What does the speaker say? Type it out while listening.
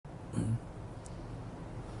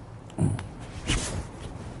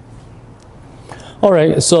All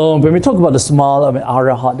right, so when we talk about the smile of an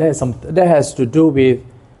Arahant, that has to do with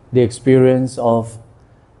the experience of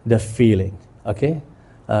the feeling, okay?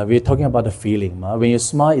 We're talking about the feeling. When you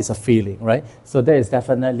smile, it's a feeling, right? So there is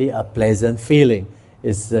definitely a pleasant feeling.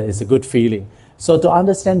 It's a good feeling. So to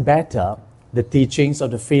understand better the teachings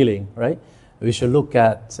of the feeling, right? We should look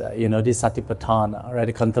at, this satipatthana, right?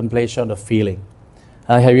 The contemplation of the feeling.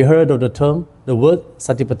 Have you heard of the word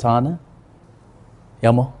satipatthana?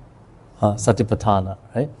 Yamo? Satipatthana,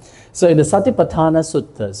 right? So in the Satipatthana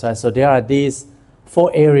Suttas, right, so there are these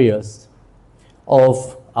 4 areas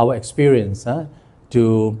of our experience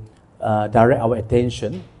to direct our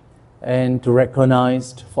attention and to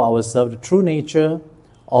recognize for ourselves the true nature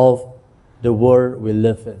of the world we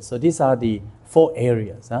live in. So these are the 4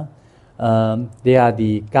 areas. They are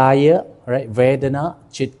the Kaya, right, Vedana,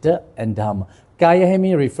 Chitta, and Dhamma. Kaya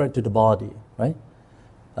means refer to the body, right?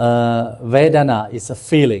 Vedana is a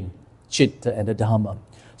feeling. Chitta and the Dhamma.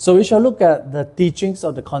 So we shall look at the teachings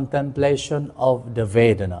of the contemplation of the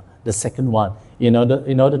Vedana, the second one, in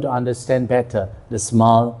order to understand better the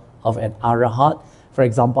smile of an Arahant. For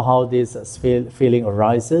example, how this feeling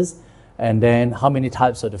arises, and then how many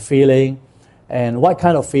types of the feeling, and what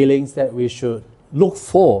kind of feelings that we should look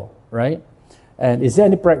for, right? And is there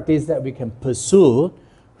any practice that we can pursue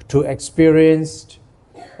to experience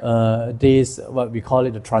this, what we call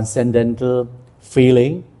it, the transcendental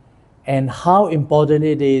feeling, and how important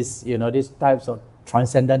it is, these types of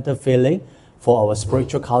transcendental feeling for our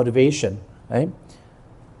spiritual cultivation, right?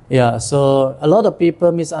 Yeah, so a lot of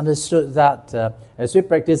people misunderstood that as we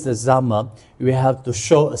practice the Dhamma, we have to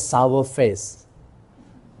show a sour face,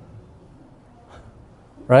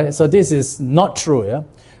 right? So this is not true, yeah?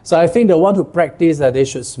 So I think the one who practice that they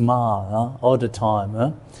should smile all the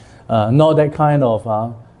time, not that kind of,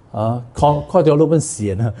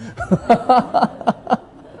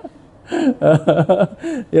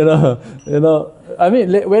 I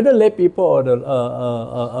mean, whether lay people or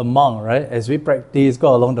a monk, right? As we practice,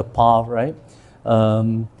 go along the path, right?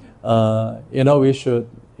 We should,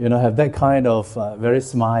 have that kind of very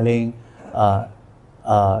smiling, the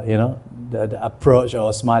approach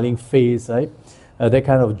or smiling face, right? That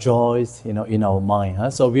kind of joys, in our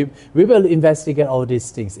mind. So we will investigate all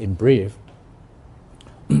these things in brief.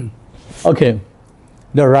 Okay,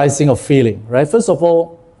 the arising of feeling, right? First of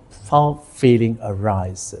all, how feeling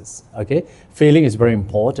arises, okay? Feeling is very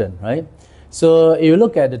important, right? So if you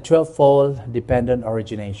look at the 12-fold dependent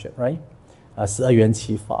origination, right? 十二缘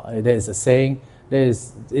起法, there is a saying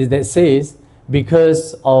that says,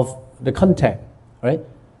 because of the contact, right?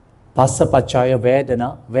 Passa pacaya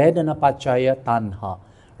vedana, vedana pacaya tanha,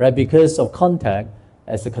 right? Because of contact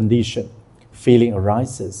as a condition, feeling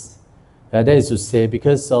arises. That is to say,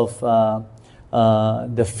 because of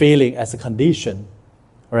the feeling as a condition,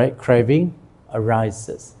 right? Craving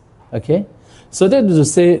arises, okay? So that is to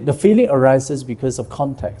say, the feeling arises because of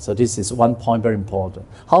contact. So this is one point very important.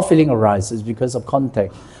 How feeling arises because of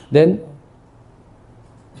contact. Then,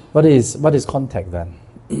 what is contact then?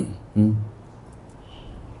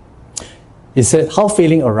 He said, how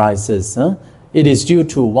feeling arises? It is due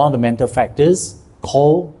to one of the mental factors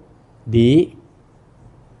called the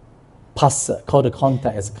passa, called the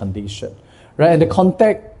contact as a condition, right? And the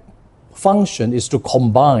contact function is to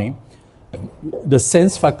combine the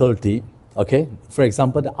sense faculty, okay, for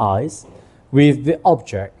example the eyes, with the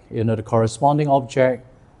object, the corresponding object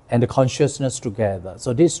and the consciousness together.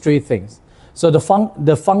 So these 3 things. So the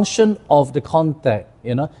function of the contact,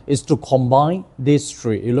 is to combine these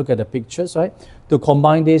 3. You look at the pictures, right? To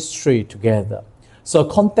combine these 3 together. So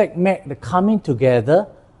contact makes the coming together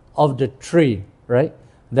of the 3, right?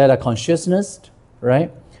 That are consciousness,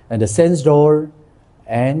 right? And the sense door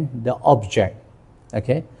and the object,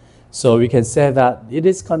 okay? So we can say that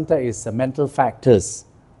this contact is the mental factors,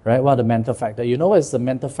 right? What are the mental factors? You know what is the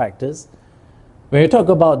mental factors? When you talk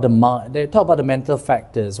about the mind, they talk about the mental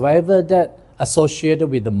factors. Whatever that associated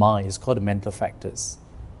with the mind is called the mental factors.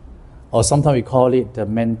 Or sometimes we call it the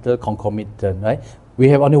mental concomitant, right? We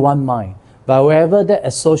have only one mind. But wherever that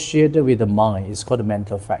associated with the mind is called the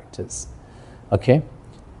mental factors, okay?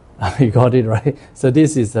 You got it, right? So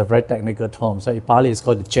this is a very technical term. So in Pali it's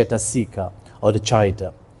called the cetasika or the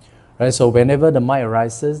chaita. Right? So whenever the mind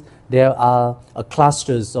arises, there are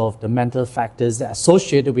clusters of the mental factors that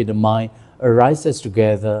associated with the mind arises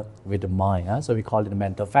together with the mind. So we call it the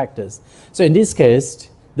mental factors. So in this case,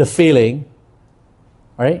 the feeling,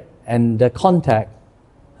 right, and the contact,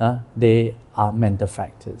 they are mental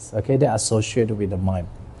factors. Okay, they are associated with the mind.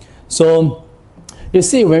 So you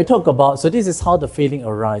see, when we talk about, so this is how the feeling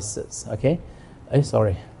arises. Okay,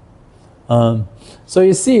 sorry. So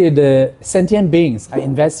you see, the sentient beings are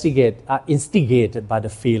instigated by the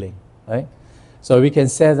feeling, right? So we can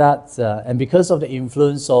say that, and because of the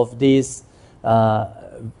influence of these,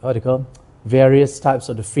 various types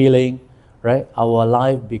of the feeling, right? Our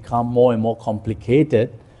life become more and more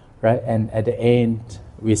complicated, right? And at the end,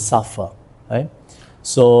 we suffer, right?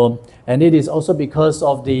 So, and it is also because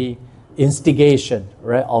of the instigation,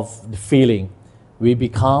 right, of the feeling, we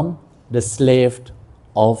become the slave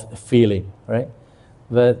of feeling, right?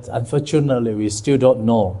 But unfortunately, we still don't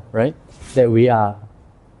know, right, that we are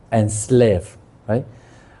enslaved, right?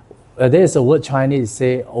 There is a word Chinese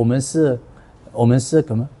say, 我们是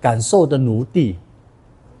什么？感受的奴隶。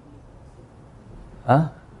Huh?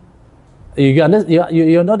 You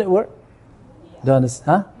know that word? Don't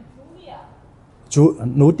understand? Huh?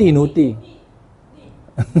 奴隶.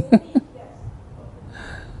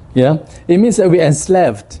 Yeah, it means that we're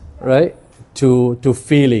enslaved, right, to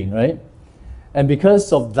feeling, right? And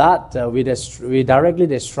because of that, we directly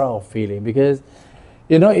destroy our feeling. Because,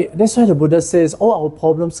 that's why the Buddha says all our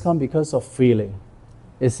problems come because of feeling.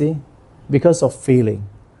 You see? Because of feeling,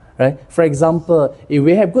 right? For example, if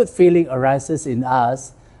we have good feeling arises in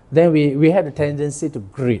us, then we have a tendency to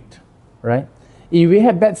greed, right? If we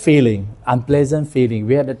have bad feeling, unpleasant feeling,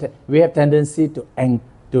 we have tendency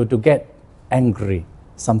to get angry,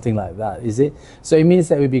 something like that. You see? So it means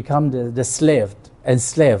that we become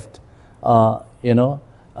enslaved, what do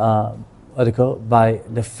you call, by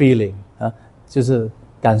the feeling, 就是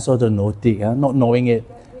感受的奴隶, not knowing it.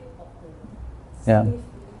 Yeah.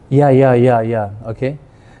 Okay.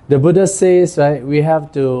 The Buddha says, right, we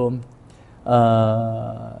have to,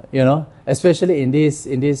 especially in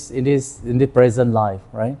the present life,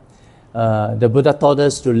 right? The Buddha taught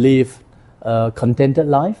us to live a contented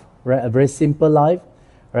life, right? A very simple life,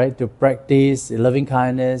 right? To practice loving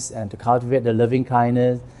kindness and to cultivate the loving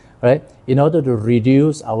kindness, right? In order to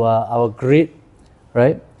reduce our greed,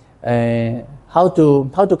 right? And how to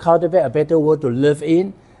cultivate a better world to live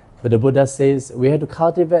in. But the Buddha says we have to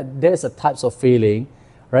cultivate, there's a types of feeling,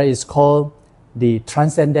 right? It's called the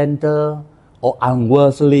transcendental or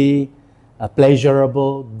unworldly,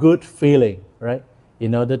 pleasurable, good feeling, right?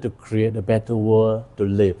 In order to create a better world to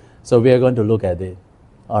live. So we are going to look at it,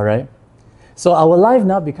 all right? So our life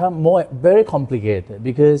now become very complicated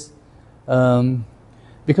because of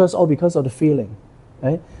the feeling,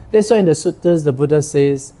 right? That's why in the suttas the Buddha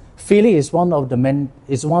says feeling is one of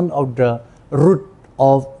the root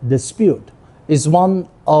of dispute, is one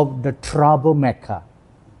of the troublemaker.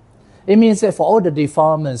 It means that for all the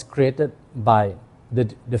defilements created by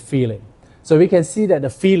the feeling. So we can see that the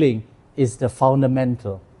feeling is the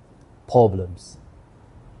fundamental problems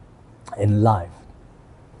in life.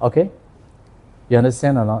 Okay? You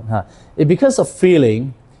understand or not? Huh? Because of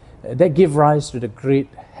feeling, that give rise to the greed,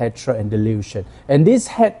 hatred, and delusion. And this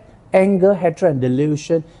anger, hatred, and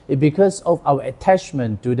delusion is because of our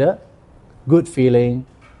attachment to the good feeling,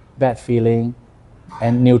 bad feeling,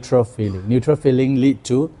 and neutral feeling. Neutral feeling lead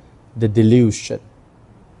to the delusion.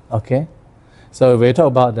 Okay? So we talk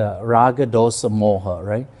about the raga, dosa, moha,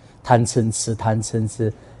 right? 贪嗔痴,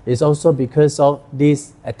 it's also because of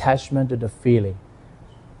this attachment to the feeling.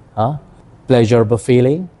 Pleasurable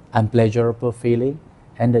feeling, unpleasurable feeling,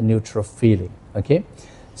 and the neutral feeling. Okay?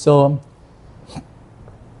 So,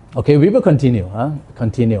 okay, we will continue.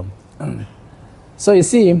 Continue. So you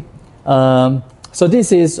see, so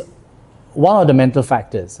this is one of the mental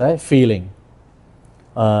factors, right? Feeling.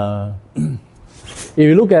 If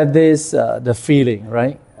you look at this, the feeling,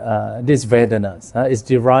 right? This Vedanas is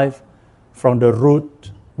derived from the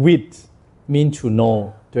root vid, mean to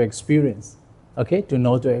know, to experience. Okay, to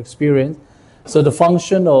know, to experience. So the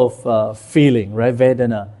function of feeling, right?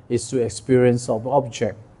 Vedana is to experience of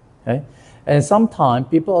object. Okay? And sometimes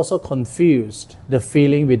people also confused the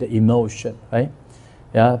feeling with the emotion, right?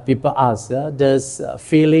 Yeah, people ask, does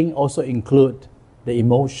feeling also include the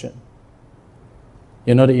emotion?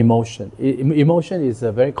 You know the emotion. Emotion is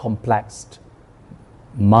a very complex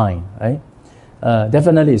mind, right?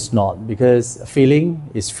 Definitely it's not, because feeling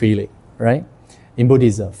is feeling, right? In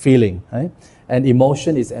Buddhism, feeling, right? And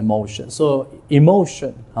emotion is emotion. So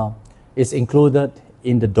emotion is included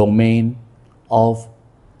in the domain of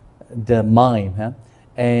the mind.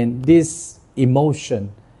 And this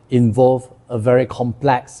emotion involves a very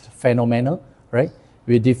complex phenomenon, right?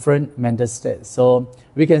 With different mental states. So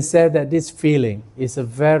we can say that this feeling is a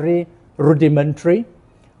very rudimentary,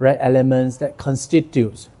 right, elements that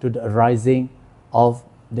constitutes to the arising of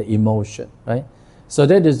the emotion, right? So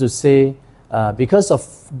that is to say, because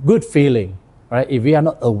of good feeling, right, if we are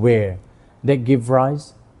not aware, that give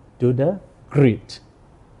rise to the greed.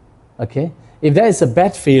 Okay? If there is a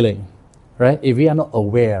bad feeling, right? If we are not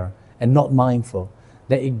aware and not mindful,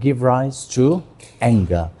 then it gives rise to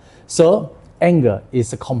anger. So anger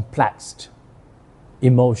is a complex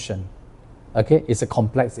emotion. Okay, it's a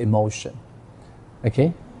complex emotion.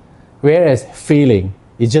 Okay, whereas feeling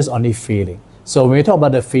is just only feeling. So when we talk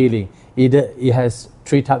about the feeling, it has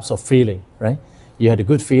three types of feeling, right? You had a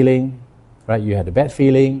good feeling, right? You had a bad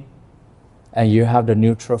feeling, and you have the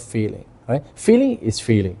neutral feeling, right? Feeling is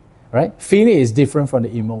feeling, right? Feeling is different from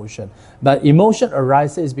the emotion, but emotion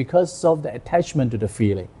arises because of the attachment to the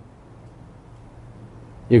feeling.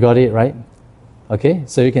 You got it, right? Okay,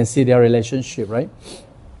 so you can see their relationship, right?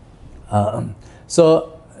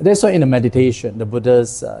 So that's why in the meditation, the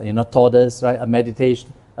Buddha's, taught us, right? A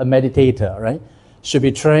meditator, right, should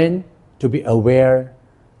be trained to be aware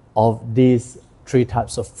of these three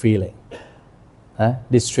types of feeling.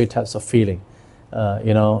 These three types of feeling,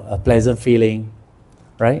 a pleasant feeling,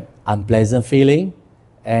 right? Unpleasant feeling,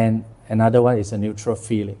 and another one is a neutral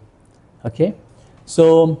feeling. Okay,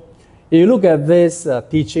 so if you look at this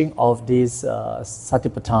teaching of this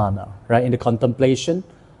Satipatthana, right, in the contemplation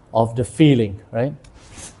of the feeling, right?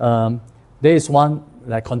 There is one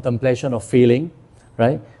like contemplation of feeling,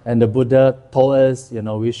 right? And the Buddha told us,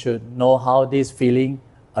 we should know how this feeling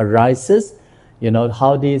arises,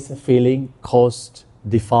 how this feeling caused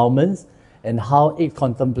defilements, and how each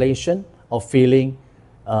contemplation of feeling,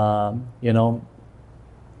 to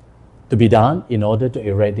be done in order to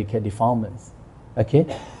eradicate defilements. Okay,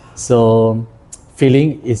 so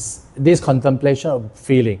feeling is this contemplation of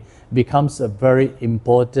feeling becomes a very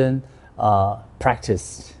important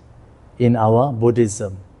practice in our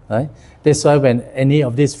Buddhism, right? That's why when any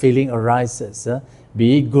of this feeling arises,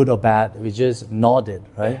 be it good or bad, we just nod it,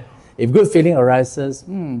 right? If good feeling arises,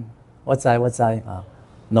 what's I?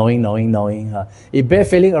 Knowing. If bad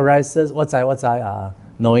feeling arises, what's I?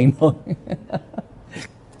 Knowing.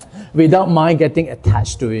 Without mind getting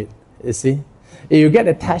attached to it, you see? If you get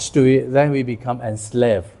attached to it, then we become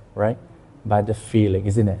enslaved, right? By the feeling,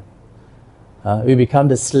 isn't it? We become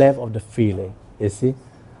the slave of the feeling, you see?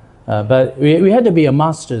 But we have to be a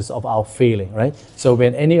masters of our feeling, right? So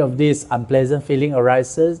when any of this unpleasant feeling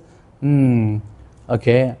arises,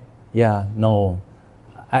 okay, yeah, no.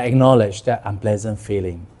 I acknowledge that unpleasant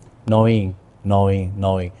feeling, knowing,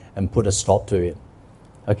 and put a stop to it.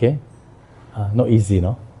 Okay? Not easy,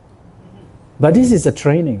 no? But this is a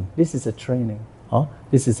training. This is a training.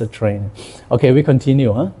 Okay, we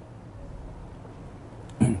continue, huh?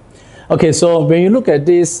 Okay, so when you look at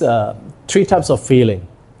these three types of feeling,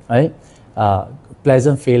 right?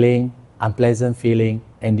 Pleasant feeling, unpleasant feeling,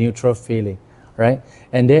 and neutral feeling, right?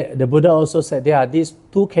 And the Buddha also said there are these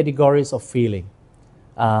two categories of feeling,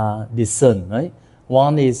 discern, right?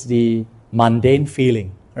 One is the mundane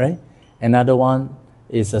feeling, right? Another one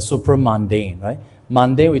is a supramundane, right?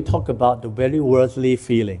 Mundane, we talk about the very worldly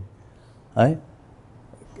feeling, right?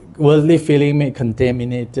 Worldly feeling may be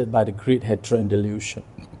contaminated by the greed, hatred, and delusion.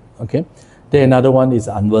 Okay? Then another one is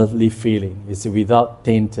unworldly feeling. It's without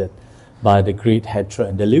tainted by the greed, hatred,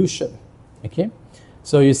 and delusion. Okay?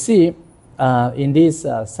 So you see, in this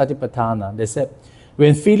Satipatthana, they said,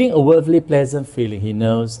 when feeling a worldly pleasant feeling, he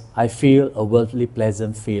knows, I feel a worldly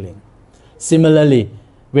pleasant feeling. Similarly,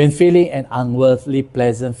 when feeling an unworldly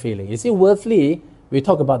pleasant feeling, you see, worldly, we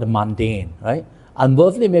talk about the mundane, right?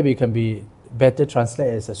 Unworldly maybe can be better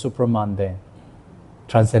translated as a supramundane,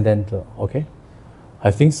 transcendental, okay?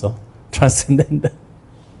 I think so, transcendental.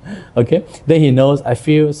 Okay, then he knows, I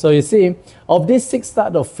feel, so you see, of these six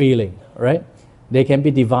types of feeling, right? They can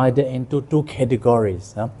be divided into two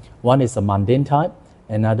categories. One is a mundane type,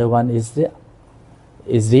 another one is the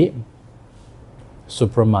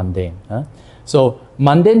supramundane. So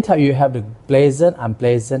mundane type, you have the pleasant,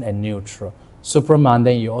 unpleasant, and neutral.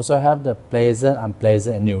 Supramundane, you also have the pleasant,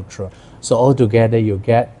 unpleasant, and neutral. So altogether, you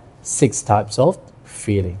get six types of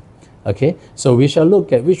feeling. Okay, so we shall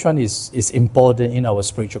look at which one is important in our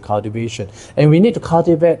spiritual cultivation. And we need to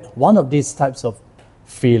cultivate one of these types of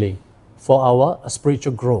feeling for our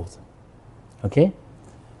spiritual growth. Okay,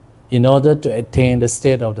 in order to attain the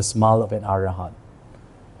state of the smile of an Arahant.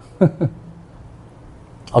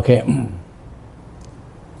 Okay.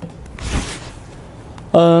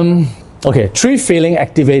 Okay, three feeling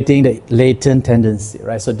activating the latent tendency,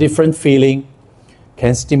 right? So different feeling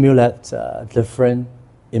can stimulate different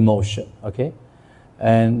emotion, okay?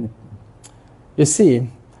 And you see,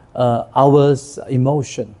 our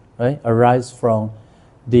emotion, right, arise from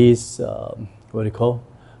this, what do you call,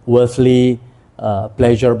 worldly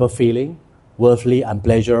pleasurable feeling, worldly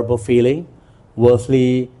unpleasurable feeling,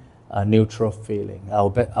 worldly neutral feeling,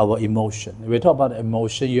 our emotion. When we talk about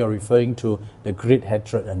emotion, you're referring to the greed,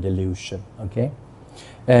 hatred, and delusion, okay?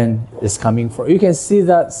 and it's coming from. You can see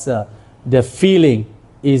that the feeling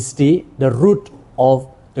is the root of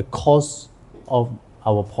the cause of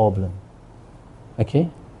our problem. Okay,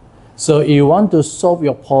 so if you want to solve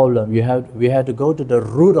your problem, we have to go to the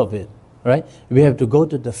root of it, right? We have to go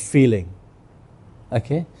to the feeling.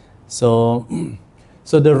 Okay, so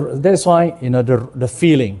that's why the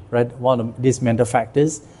feeling, right? One of these mental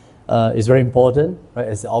factors is very important, right?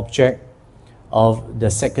 As the object of the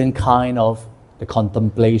second kind of the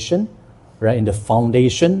contemplation, right? In the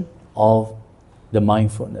foundation of the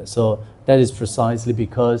mindfulness. So that is precisely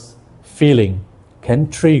because feeling can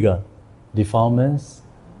trigger defilements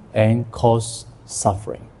and cause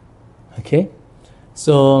suffering. Okay,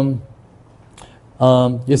 so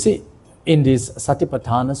you see, in this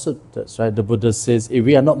Satipatthana Suttas, right, the Buddha says, if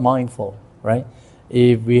we are not mindful, right,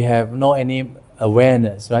 if we have no any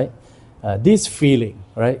awareness, right, this feeling,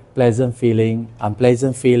 right, pleasant feeling,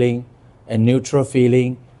 unpleasant feeling, and neutral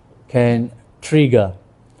feeling can trigger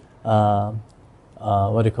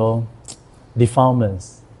what do you call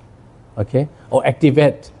defilements, okay, or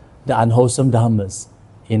activate the unwholesome dhammas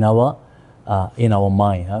in our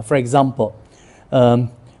mind. For example,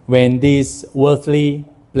 when this worldly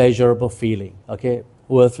pleasurable feeling, okay,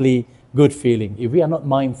 worldly good feeling, if we are not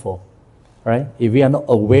mindful, right, if we are not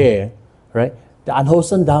aware, right, the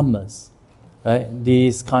unwholesome dhammas, right,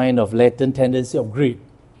 this kind of latent tendency of greed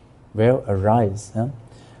will arise.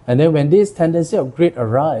 And then when this tendency of greed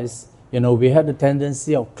arises, we have the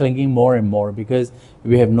tendency of clinging more and more because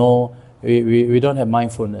we have we don't have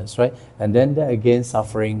mindfulness, right? And then again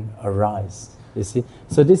suffering arises. You see,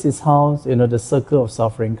 so this is how the circle of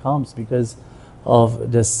suffering comes because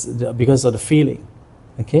of this, because of the feeling.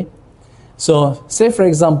 Okay, so say for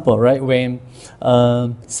example, right, when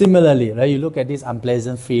similarly, right, you look at this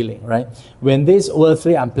unpleasant feeling, right? When this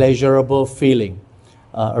worldly unpleasurable feeling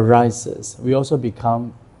arises, we also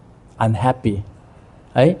become unhappy,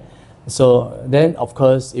 right? So then, of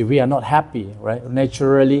course, if we are not happy, right,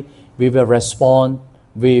 naturally we will respond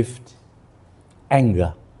with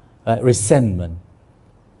anger, resentment,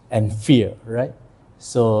 and fear, right?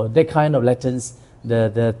 So that kind of latent,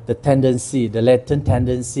 the latent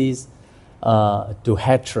tendencies to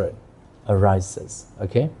hatred arises.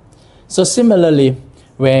 Okay, so similarly,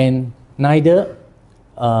 when neither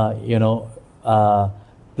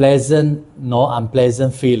pleasant nor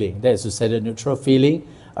unpleasant feeling, that is to say the neutral feeling,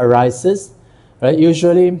 arises, right?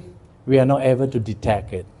 Usually we are not able to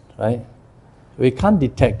detect it, right? We can't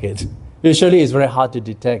detect it. Usually it's very hard to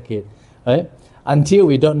detect it, right? Until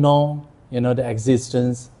we don't know, the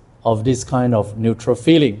existence of this kind of neutral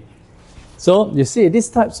feeling. So you see, these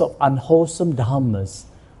types of unwholesome dhammas,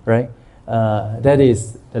 right? That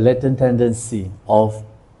is the latent tendency of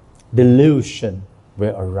delusion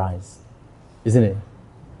will arise, isn't it?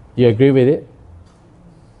 You agree with it?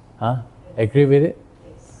 Agree with it?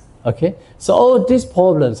 Okay, so all these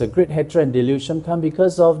problems, the great hatred and delusion, come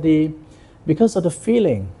because of the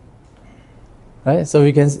feeling, right?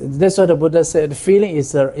 So that's what the Buddha said. The feeling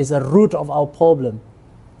is a root of our problem.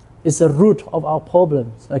 It's a root of our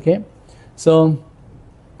problems. Okay, so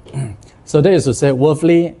that is to say,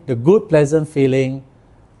 the good pleasant feeling,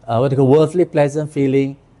 worldly pleasant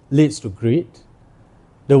feeling leads to greed.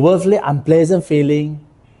 The worldly unpleasant feeling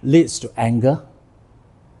leads to anger.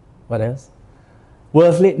 What else?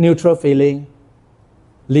 Worldly neutral feeling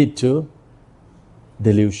lead to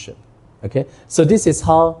delusion. Okay, so this is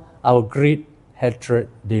how our greed, hatred,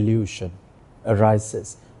 delusion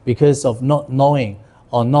arises, because of not knowing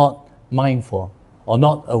or not mindful or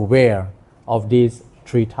not aware of these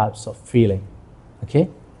three types of feeling. Okay.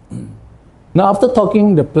 Now, after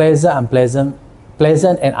talking the pleasant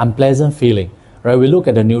and unpleasant feeling, right? We look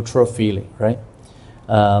at the neutral feeling, right?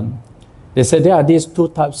 They said there are these two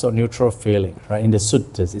types of neutral feeling, right? In the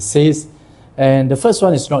suttas, it says, and the first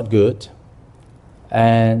one is not good,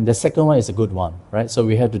 and the second one is a good one, right? So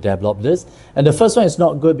we have to develop this. And the first one is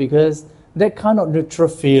not good because that kind of neutral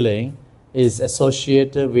feeling is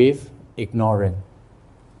associated with ignorance.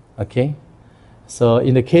 Okay, so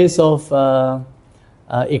in the case of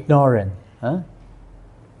ignorance,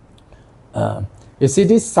 you see,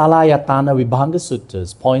 this Salayatana Vibhanga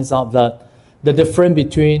Suttas points out that the difference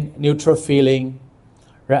between neutral feeling,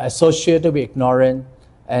 right, associated with ignorance,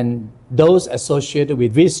 and those associated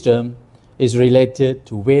with wisdom is related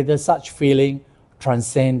to whether such feeling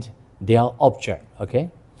transcend their object.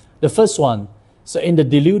 Okay, the first one. So in the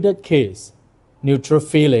deluded case, neutral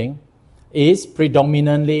feeling is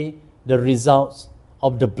predominantly the results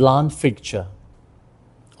of the blunt fixture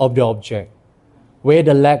of the object, where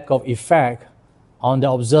the lack of effect on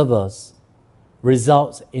the observers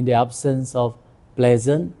results in the absence of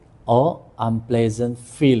pleasant or unpleasant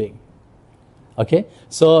feeling. Okay,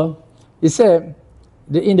 so he said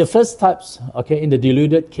in the first types, okay, in the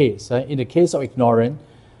deluded case, right, in the case of ignorant,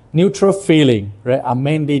 neutral feeling, right, are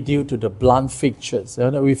mainly due to the blunt features.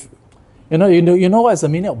 You know what's the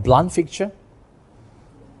meaning of blunt feature?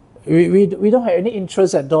 We don't have any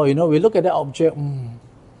interest at all. We look at that object,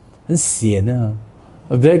 很咸啊,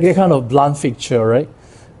 that kind of blunt feature, right?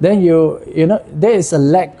 Then there is a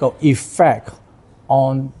lack of effect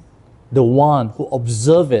on the one who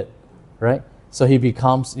observe it, right? So he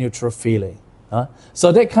becomes neutral feeling.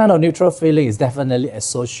 So that kind of neutral feeling is definitely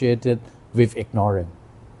associated with ignorance,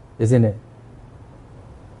 isn't it?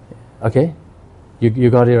 Okay, you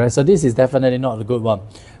got it right. So this is definitely not a good one.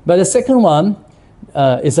 But the second one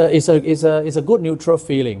is a good neutral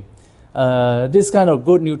feeling. This kind of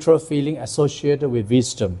good neutral feeling associated with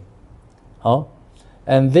wisdom.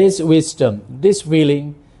 And this wisdom, this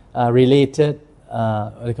feeling related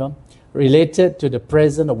to the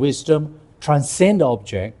presence of wisdom transcend the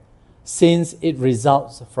object, since it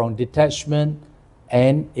results from detachment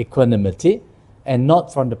and equanimity, and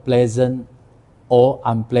not from the pleasant or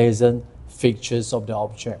unpleasant features of the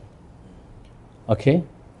object. Okay?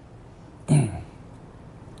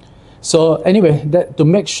 So anyway, to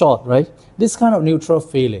make short, right, this kind of neutral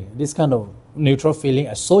feeling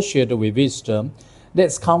associated with wisdom,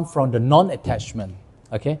 that's come from the non-attachment,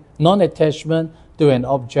 okay? Non-attachment to an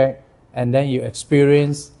object, and then you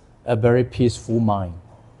experience a very peaceful mind,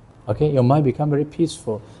 okay? Your mind becomes very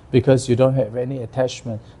peaceful because you don't have any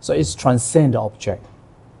attachment. So it's transcend the object,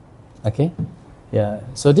 okay? Yeah,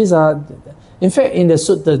 so these are, in fact, in the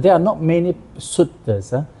suttas, there are not many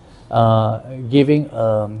suttas giving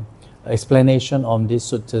explanation on these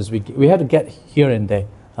suttas. We have to get here and there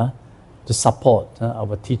to support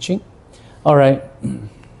our teaching. All right.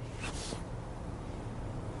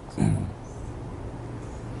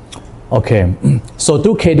 Okay, so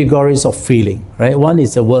two categories of feeling, right? One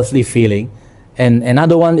is a worldly feeling, and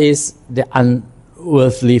another one is the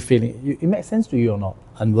unworldly feeling. It makes sense to you or not?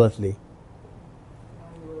 Unworldly.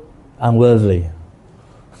 Unworldly.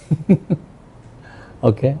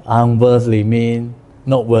 Okay, unworldly means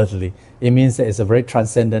not worldly. It means that it's a very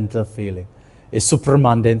transcendental feeling. It's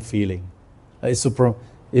supramundane feeling. Is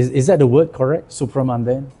that the word correct?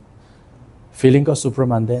 Supramundane? Feeling called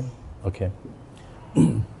supramundane? Okay.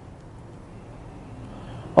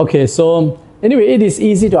 Okay, so anyway, it is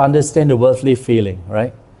easy to understand the worldly feeling,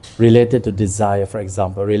 right? Related to desire, for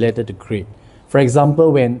example, related to greed. For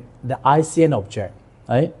example, when the eye see an object,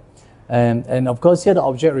 right? And of course here the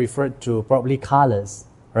object referred to probably colors,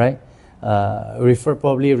 right?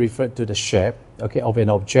 Probably referred to the shape, okay, of an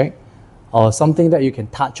object, or something that you can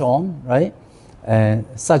touch on, right? And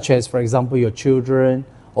such as, for example, your children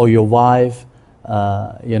or your wife,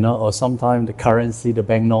 or sometimes the currency, the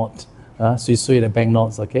banknote, sui the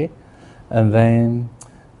banknotes, okay? And then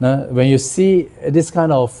when you see this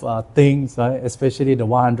kind of things, right, especially the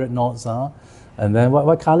 100 notes, and then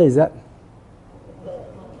what color is that?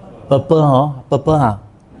 Purple, Purple,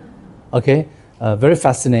 okay? Very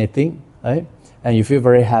fascinating, right? And you feel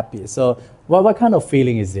very happy. So what kind of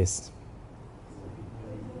feeling is this?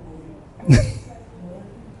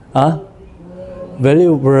 Very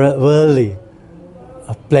worldly,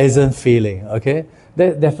 a pleasant feeling, okay?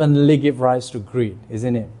 That definitely gives rise to greed,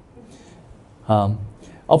 isn't it?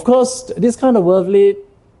 Of course, this kind of worldly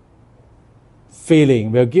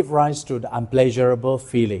feeling will give rise to the unpleasurable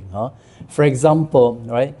feeling. For example,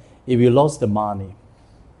 right, if you lost the money,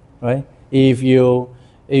 right? If you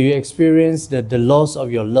experience the loss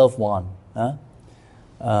of your loved one,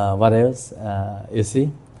 what else? You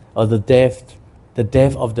see, or the death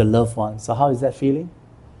of the loved one. So how is that feeling?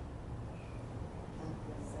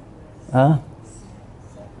 Yeah,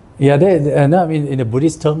 I mean in the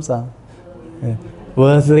Buddhist terms,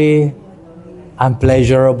 worldly,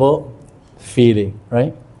 unpleasurable feeling,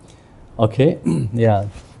 right? Okay, yeah.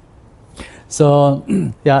 So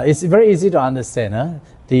yeah, it's very easy to understand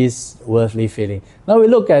this worldly feeling. Now we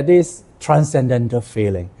look at this transcendental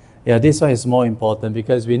feeling. Yeah, this one is more important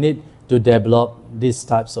because we need to develop these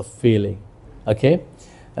types of feeling. Okay,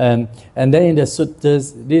 and then in the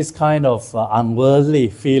suttas, this kind of unworldly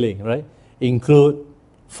feeling, right, include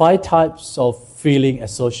 5 types of feeling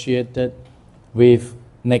associated with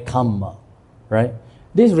nekkhamma, right?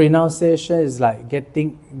 This renunciation is like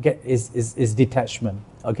is detachment.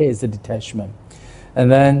 Okay, it's a detachment,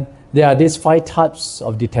 and then there are these 5 types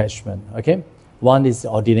of detachment. Okay, one is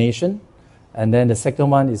ordination, and then the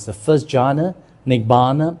second one is the first jhana,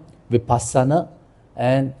 nibbana, vipassana,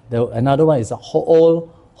 and another one is all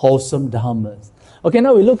wholesome dhammas. Okay,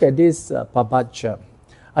 now we look at this papacha.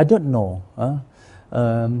 I don't know.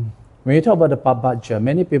 when you talk about the papaja,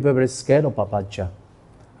 many people are very scared of papaja,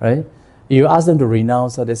 right? You ask them to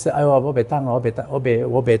renounce, so they say, I love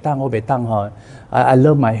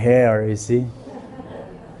my hair, you see.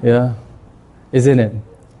 Yeah, isn't it?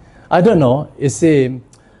 I don't know. You see,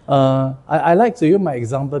 I like to use my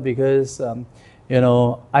example because, I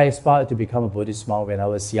aspired to become a Buddhist monk when I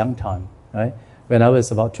was young time, right? When I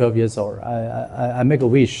was about 12 years old, I make a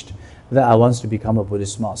wish that I want to become a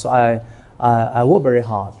Buddhist monk. So I work very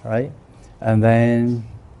hard, right? And then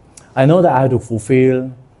I know that I have to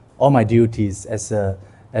fulfill all my duties as a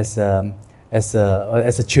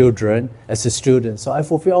children, as a student. So I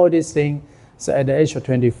fulfill all these things. So at the age of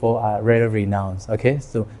 24, I really renounce. Okay,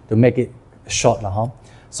 so to make it short,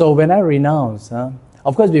 So when I renounce,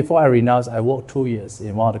 of course, before I renounce, I worked 2 years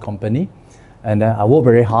in one of the company, and then I worked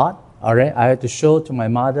very hard. All right, I had to show to my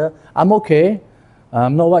mother, I'm okay.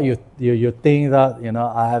 Not what you think that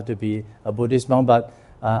I have to be a Buddhist monk, but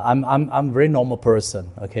I'm a very normal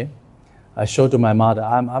person. Okay. I showed to my mother,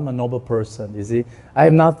 I'm a noble person, you see. I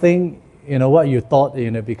have nothing, what you thought,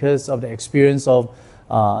 because of the experience of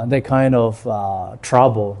that kind of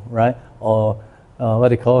trouble, right? Or what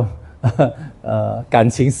they call 感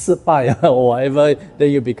情失败 or whatever, that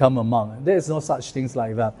you become a monk. There's no such things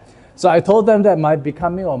like that. So I told them that my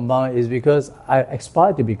becoming a monk is because I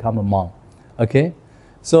aspire to become a monk, okay?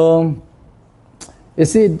 So, you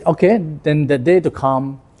see, okay, then the day to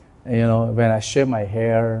come, when I shave my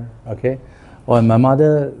hair, okay, or my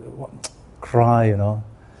mother cry,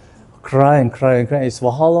 cry and cry and cry. It's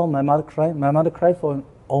for how long my mother cried? My mother cried for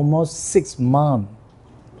almost 6 months.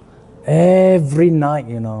 Every night,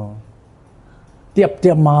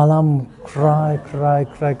 tiap malam cry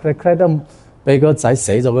到俾個仔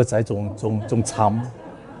死咗，個仔仲慘。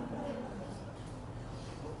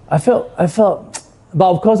I felt, but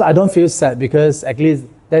of course I don't feel sad because at least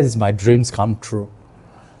that is my dreams come true.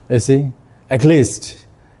 You see, at least,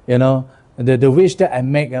 the wish that I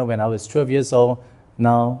made when I was 12 years old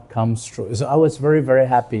now comes true. So I was very, very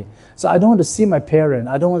happy. So I don't want to see my parents.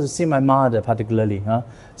 I don't want to see my mother particularly.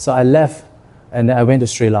 So I left and then I went to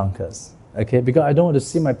Sri Lanka. Okay, because I don't want to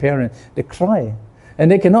see my parents. They cry.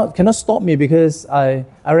 And they cannot stop me because I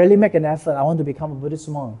really make an effort. I want to become a Buddhist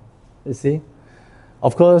monk. You see?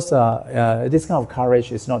 Of course, this kind of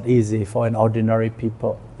courage is not easy for an ordinary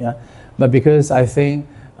people. Yeah, but because I think,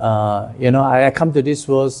 I come to this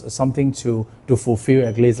world something to fulfill,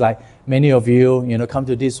 at least like many of you, come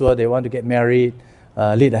to this world, they want to get married,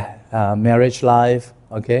 lead a marriage life,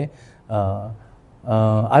 okay?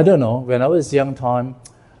 I don't know, when I was young time,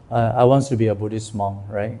 I want to be a Buddhist monk,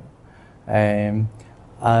 right? And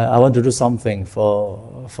I want to do something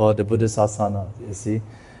for the Buddhist asana, you see?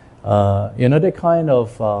 The kind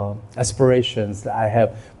of aspirations that I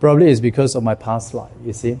have probably is because of my past life,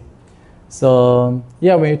 you see? So,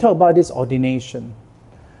 yeah, when you talk about this ordination,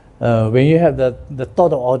 when you have the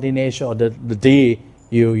thought of ordination or the day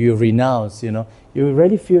you renounce, you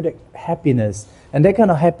really feel the happiness. And that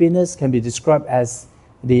kind of happiness can be described as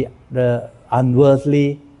the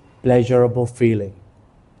unworldly, pleasurable feeling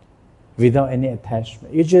without any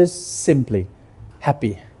attachment. You're just simply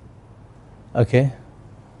happy, okay?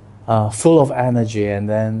 Full of energy, and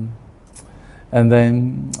then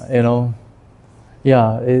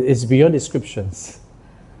yeah, it's beyond descriptions.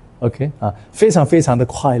 Okay, 非常非常的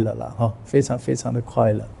快乐啦，非常非常的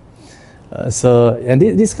快乐。So, and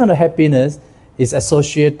this kind of happiness is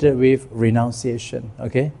associated with renunciation.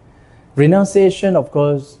 Okay, renunciation, of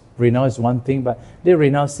course, renounce is one thing, but the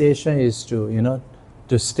renunciation is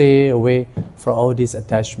to stay away from all this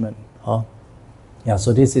attachment. Yeah,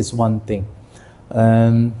 so this is one thing.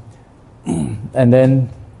 And then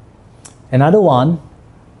another one,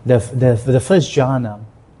 the first jhana.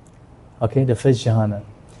 Okay, the first jhana.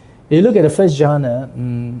 You look at the first jhana.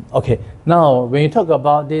 Okay, now when you talk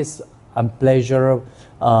about this unpleasurable,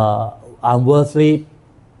 unworthily,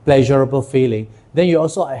 pleasurable feeling, then you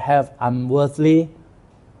also have unworthily,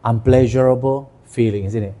 unpleasurable feeling,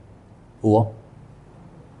 isn't it?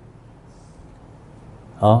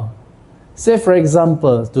 Say for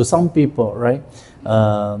example, to some people, right?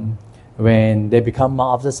 When they become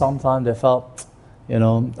monk, after some time, they felt, they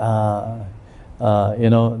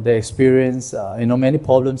experience, many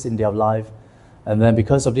problems in their life, and then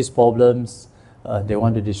because of these problems, they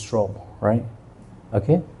want to destroy, right?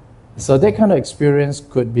 Okay, so that kind of experience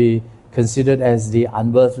could be considered as the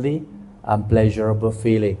unworthily, unpleasurable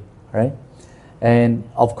feeling, right? And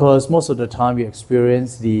of course, most of the time we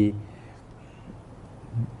experience a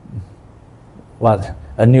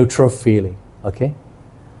neutral feeling, okay?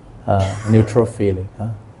 Neutral feeling.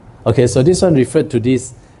 Okay, so this one referred to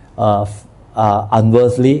this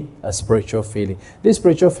unworthily spiritual feeling. This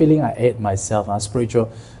spiritual feeling I ate myself. You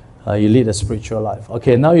lead a spiritual life.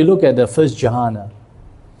 Okay, now you look at the first jhana.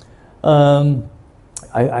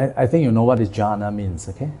 I think you know what is jhana means,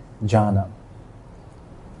 okay? Jhana.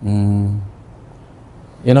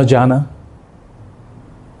 You know jhana?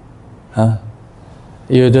 Huh?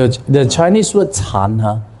 The Chinese word 禅,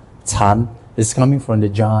 huh? 禅 is coming from the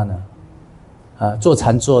jhana. 坐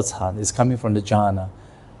禅 is coming from the jhana.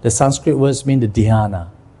 The Sanskrit words mean the dhyana.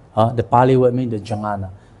 The Pali word mean the jhana.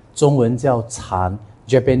 中文叫禅,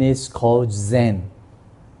 Japanese called Zen.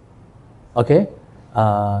 Okay?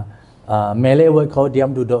 Malay word called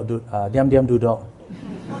diam duduk. Diam duduk.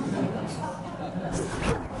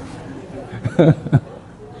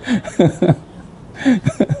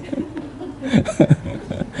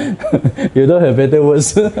 You don't have better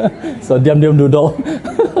words. So diam duduk.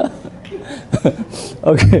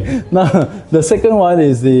 Okay, now the second one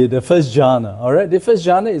is the first jhana. All right, the first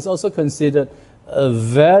jhana is also considered a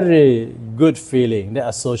very good feeling that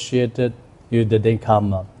associated with the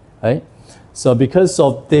Dhamma, right? So because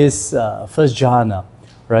of this first jhana,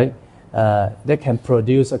 right, they can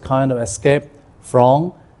produce a kind of escape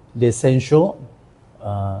from the sensual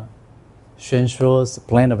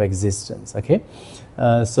plane of existence. Okay,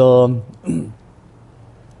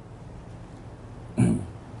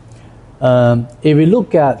 if we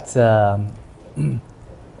look at the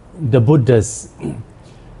Buddhists,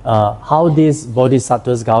 how these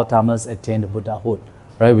bodhisattvas, Gautamas attain the Buddhahood,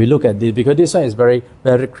 right? We look at this because this one is very,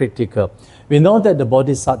 very critical. We know that the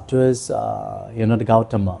bodhisattvas, the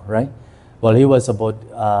Gautama, right? He was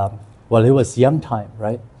young time,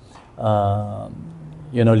 right?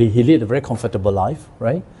 He lived a very comfortable life,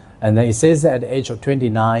 right? And then it says that at the age of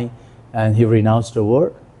 29, and he renounced the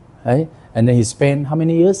world, right? And then he spent how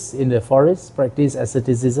many years in the forest, practice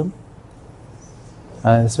asceticism?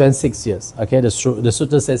 Spent 6 years. Okay, the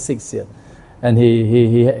sutta says 6 years. And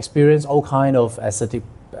he experienced all kind of ascetic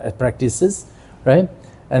practices, right?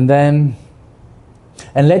 And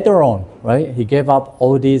later on, right, he gave up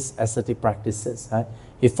all these ascetic practices, right?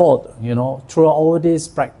 He thought, through all this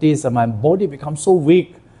practice, my body becomes so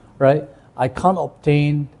weak, right? I can't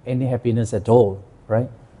obtain any happiness at all, right?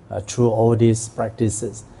 Through all these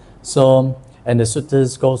practices. So, and the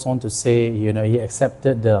suttas goes on to say, he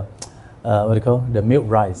accepted the milk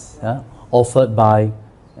rice offered by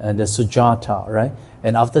the Sujata, right?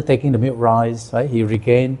 And after taking the milk rice, right, he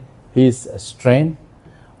regained his strength,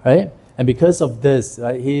 right? And because of this,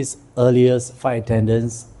 right, his earliest 5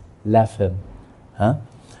 attendants left him.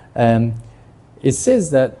 And it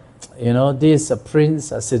says that, this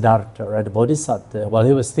Prince Siddhartha, right, the Bodhisattva, while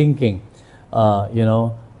he was thinking,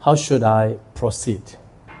 how should I proceed?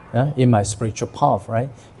 In my spiritual path, right?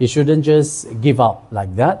 He shouldn't just give up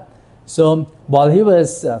like that. So while he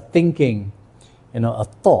was thinking, a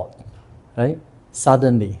thought, right,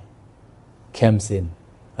 suddenly comes in,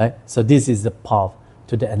 right? So this is the path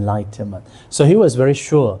to the enlightenment. So he was very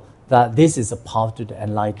sure that this is a path to the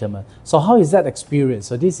enlightenment. So how is that experience?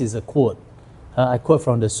 So this is a quote. I quote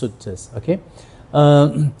from the suttas, okay?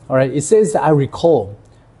 All right, it says that I recall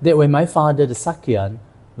that when my father, the Sakyan,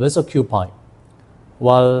 was occupied,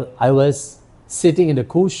 while I was sitting in the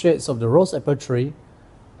cool shades of the rose apple tree,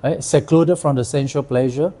 right, secluded from the sensual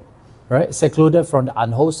pleasure, right, secluded from the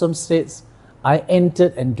unwholesome states, I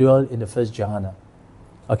entered and dwelt in the first jhana.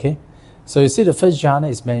 Okay, so you see the first jhana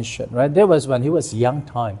is mentioned, right? That was when he was young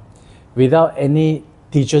time, without any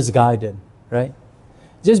teacher's guidance, right?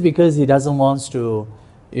 Just because he doesn't want to,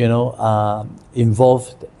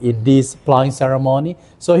 involved in this plowing ceremony,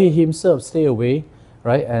 so he himself stay away,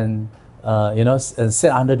 right, and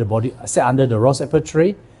sit under the rose apple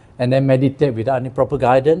tree, and then meditate without any proper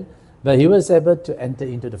guidance. But he was able to enter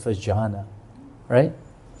into the first jhana, right?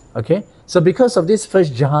 Okay. So because of this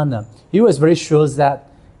first jhana, he was very sure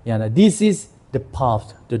that this is the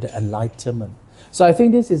path to the enlightenment. So I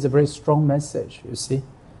think this is a very strong message. You see,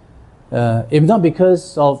 if not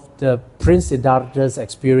because of the Prince Siddhartha's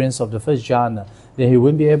experience of the first jhana, then he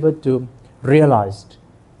wouldn't be able to realize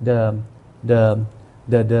the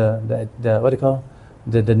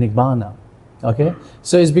nibbana. Okay,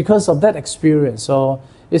 so it's because of that experience. So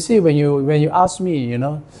you see, when you ask me,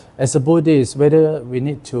 as a Buddhist, whether we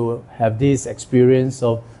need to have this experience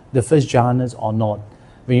of the first jhanas or not,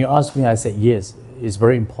 when you ask me, I said yes, it's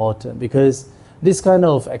very important, because this kind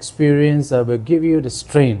of experience will give you the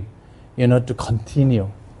strength, to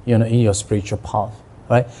continue, in your spiritual path,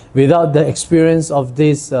 right? Without the experience of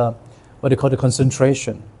this, the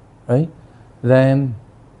concentration, right? Then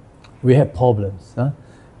we have problems.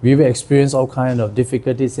 We will experience all kinds of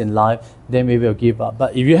difficulties in life, then we will give up.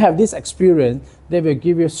 But if you have this experience, they will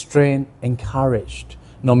give you strength and courage,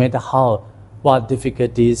 no matter what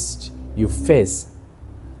difficulties you face.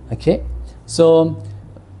 Okay, so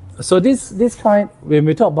this kind, when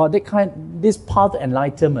we talk about this path of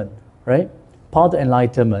enlightenment, right? Path of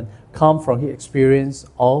enlightenment come from his experience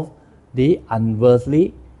of the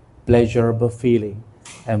unworldly, pleasurable feeling.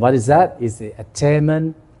 And what is that? Is the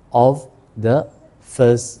attainment of the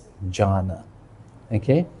first jhana.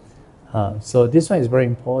 Okay, so this one is very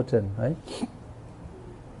important, right?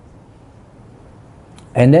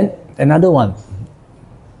 And then another one.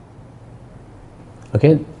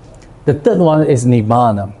 Okay, the third one is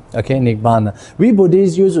nibbana. Okay, nibbana. We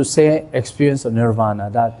Buddhists used to say experience of nirvana.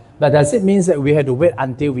 But does it mean that we have to wait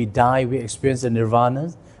until we die we experience the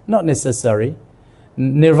nirvana? Not necessary.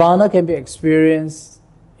 Nirvana can be experienced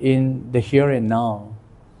in the here and now.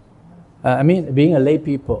 I mean, being a lay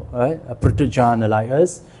people, right? A pratijana like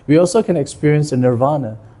us, we also can experience the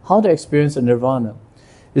nirvana. How to experience the nirvana?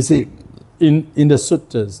 You see, in the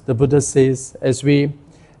suttas, the Buddha says, as we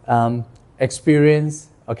experience,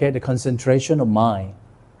 okay, the concentration of mind,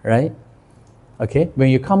 right? Okay, when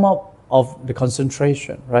you come up of the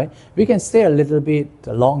concentration, right, we can stay a little bit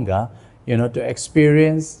longer, to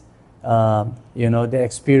experience, the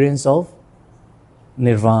experience of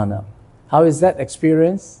nirvana. How is that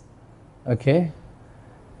experience? Okay,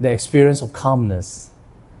 the experience of calmness,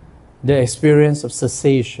 the experience of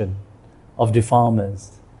cessation of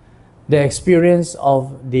defilements, the experience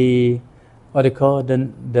of the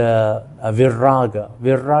viraga.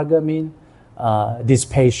 Viraga means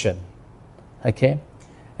dissipation. Okay,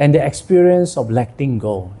 and the experience of letting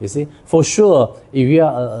go. You see, for sure, if you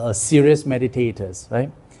are a serious meditators,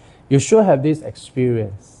 right, you should have this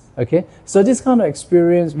experience. Okay, so this kind of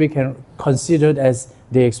experience we can consider as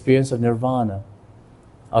the experience of nirvana.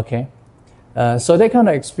 Okay, so that kind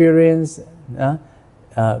of experience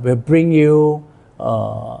will bring you,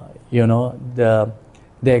 the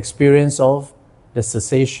experience of the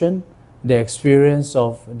cessation, the experience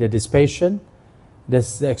of the dissipation, the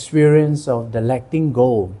experience of the letting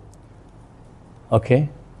go. Okay,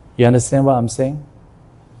 you understand what I'm saying?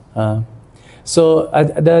 So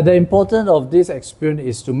the importance of this experience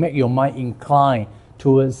is to make your mind incline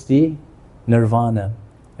towards the nirvana.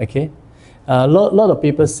 Okay, a lot of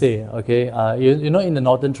people say, okay, in the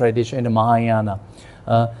northern tradition, in the Mahayana,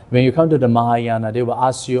 when you come to the Mahayana, they will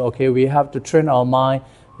ask you, okay, we have to train our mind,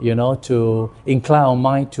 to incline our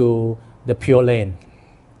mind to the Pure Land.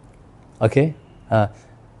 Okay,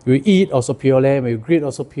 we eat also Pure Land, we greet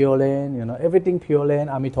also Pure Land, everything Pure Land,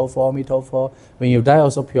 Amitofo, Amitofo. When you die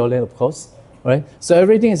also Pure Land, of course, right? So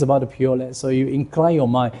everything is about the Pure Land. So you incline your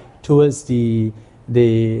mind towards the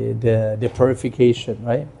purification,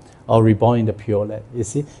 right? Or reborn in the Pure Land, you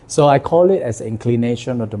see? So I call it as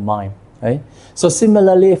inclination of the mind, right? So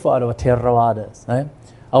similarly for our Theravadas, right?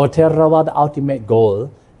 Our Theravada ultimate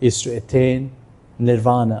goal is to attain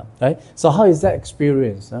nirvana, right? So how is that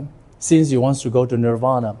experience? Huh? Since you want to go to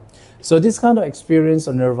nirvana. So this kind of experience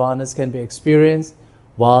of nirvanas can be experienced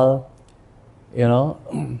while, you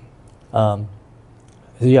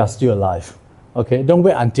are still alive. Okay, don't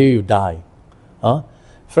wait until you die.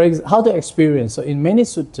 For example, how to experience? So in many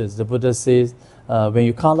suttas, the Buddha says, when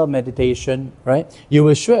you come out of meditation, right, you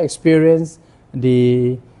will sure experience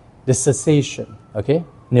the cessation, okay,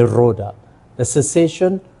 nirodha, the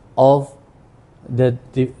cessation of the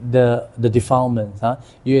defilements.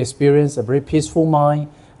 You experience a very peaceful mind,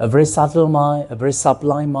 a very subtle mind, a very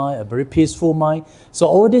sublime mind, a very peaceful mind. So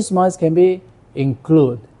all these minds can be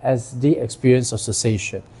included as the experience of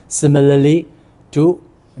cessation. Similarly to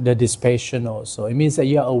the dissipation also. It means that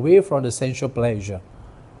you are away from the sensual pleasure,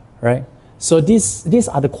 right? So these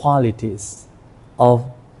are the qualities of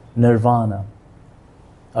nirvana.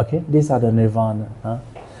 Okay, these are the nirvana.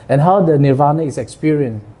 And how the nirvana is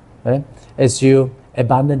experienced, right? As you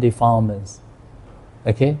abandon defilements.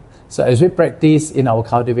 Okay, so as we practice in our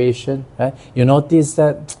cultivation, right, you notice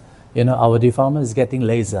that our defilement is getting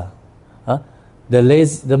lesser.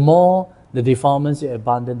 The more the defilements you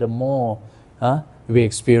abandon, the more we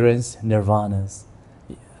experience nirvanas.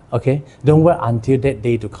 Okay, don't wait until that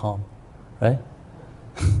day to come, right?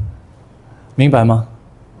 明白吗?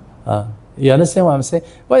 You understand what I'm saying?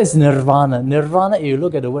 What is nirvana? Nirvana, if you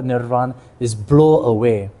look at the word nirvana, is blow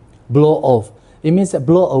away, blow off. It means that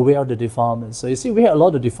blow away all the defilements. So you see, we have a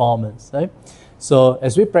lot of defilements, right? So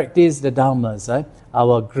as we practice the dhammas, right,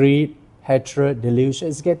 our greed, hatred, delusion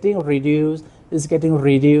is getting reduced. It's getting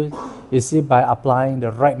reduced, you see, by applying the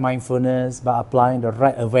right mindfulness, by applying the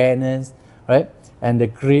right awareness, right? And the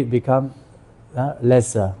greed become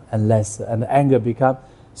lesser and lesser, and the anger become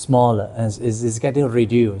smaller, and it's getting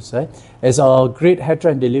reduced, right? As our great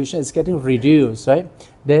hatred and delusion is getting reduced, right?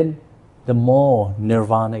 Then the more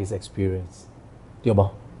nirvana is experienced.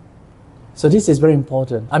 So this is very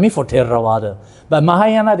important. I mean for Theravada. But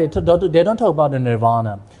Mahayana, they don't talk about the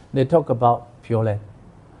nirvana. They talk about Pure Land.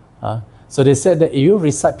 So they said that if you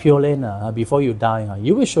recite Pure Land before you die,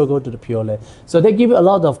 you will sure go to the Pure Land. So they give you a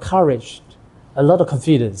lot of courage, a lot of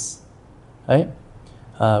confidence, right?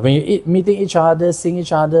 When you meeting each other, seeing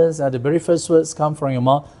each other, the very first words come from your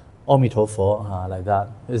mouth, Amitofo, like that,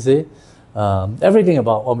 you see? Everything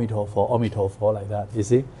about Amitofo, like that, you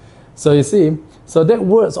see? So you see, so that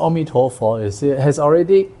words Amitofo, you see, has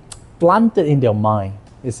already planted in their mind,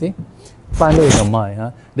 you see? Planted in their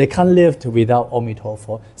mind. They can't live without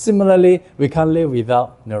Amitofo. Similarly, we can't live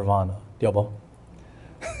without Nirvana.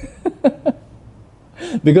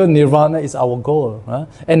 Because Nirvana is our goal. Right?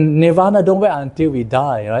 And Nirvana don't wait until we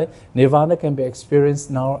die, right? Nirvana can be experienced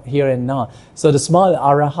now, here and now. So the small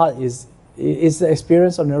Arahant is the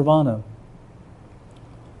experience of Nirvana.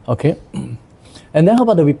 Okay? And then how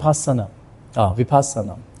about the Vipassana?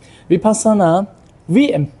 Vipassana. Vipassana,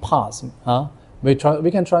 we and past, we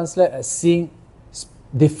can translate as seeing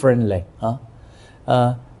differently.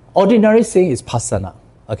 Ordinary seeing is Passana,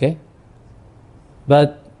 okay?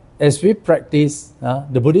 But as we practice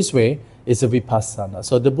the Buddhist way, it's a Vipassana.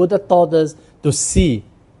 So the Buddha taught us to see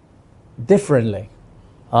differently.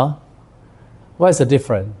 What is the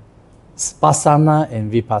difference? Passana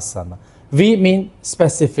and Vipassana. V means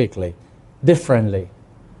specifically, differently.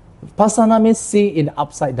 Passana means see in the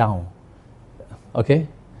upside down. Okay?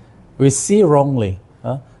 We see wrongly.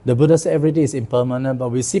 The Buddha said everything is impermanent, but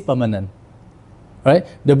we see permanent. Right?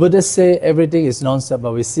 The Buddha said everything is non-self,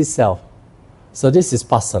 but we see self. So this is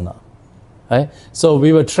Passana. Right? So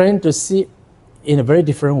we were trained to see in a very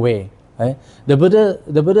different way. Right? The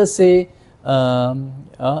Buddha say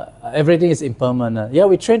everything is impermanent. Yeah,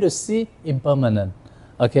 we train to see impermanent.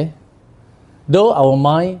 Okay? Though our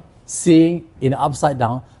mind seeing in the upside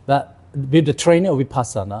down, but with the training of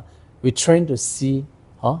Vipassana, we train to see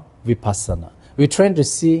Vipassana. We train to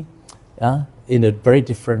see in a very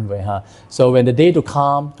different way. So when the day to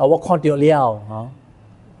come, when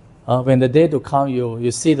the day to come,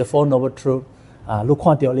 you see the Four Noble Truths,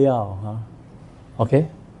 okay?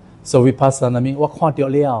 So Vipassana means what 看到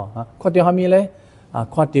了? 看到什麼呢?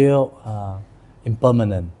 看到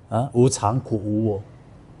impermanent, 無常苦無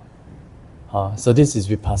我. So this is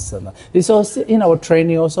Vipassana. It's also in our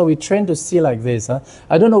training also, we train to see like this.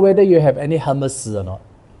 I don't know whether you have any Hermes or not.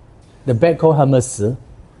 The bag called Hermes.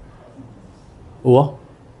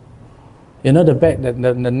 You know the bag,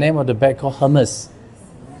 the name of the bag called Hermes.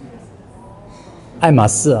 愛馬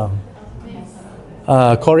仕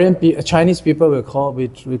Chinese people we call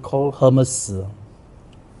Hermes.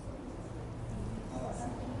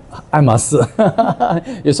 愛馬仕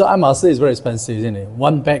You saw 愛馬仕 is very expensive, isn't it?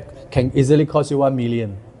 One bag can easily cost you 1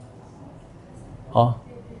 million.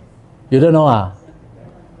 You don't know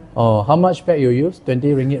how much bag you use?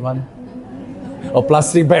 20 ringgit one? Or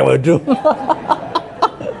plastic bag will do.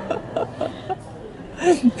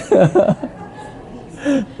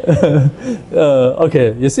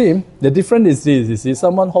 Okay, you see, the difference is this. You see,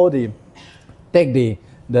 someone take the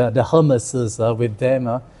Hermeses with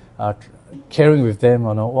them, carrying with them,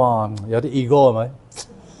 wow, 有啲 ego 係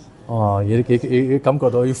咪？感覺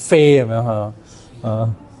到要飛咁樣係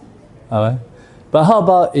咪？ But how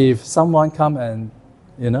about if someone come and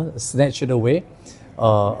snatch it away,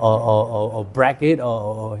 or break it,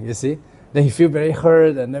 or you see, then you feel very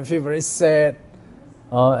hurt and then feel very sad.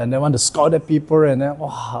 And then want to scold at people and then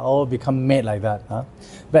all become mad like that.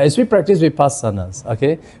 But as we practice Vipassanas,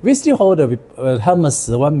 okay, we still hold the Hermes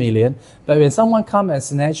 1 million, but when someone come and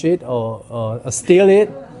snatch it or steal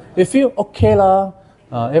it, we feel okay lah.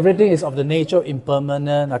 Everything is of the nature of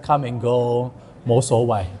impermanent, come and go, 冇所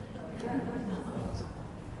謂.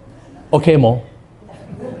 Okay 冇？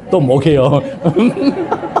都唔 OK 喎，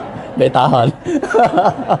被打痕。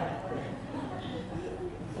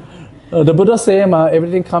The Buddha say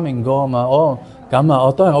everything come and go 咁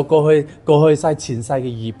我都係我過去晒前世嘅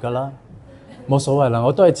業㗎啦，冇所謂啦，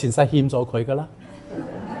我都係前世欠咗佢㗎啦，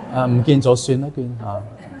唔見咗算啦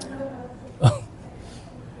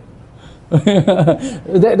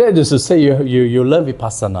，That is to say you learn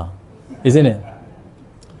Vipassana, isn't it?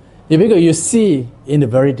 Because you see in a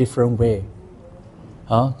very different way.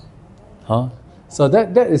 So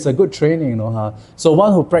that is a good training, So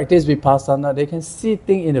one who practice Vipassana, they can see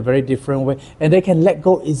things in a very different way, and they can let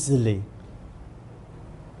go easily.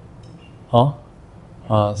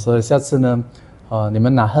 所以下次呢，你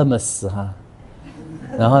们拿 Hermes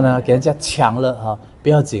然後呢，給人家搶了嚇，不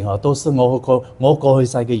要緊嚇，都是我過去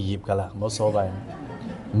晒嘅業㗎啦，冇所謂，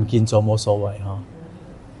唔見咗冇所謂嚇。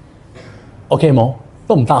OK 冇，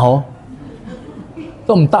都唔得嗬，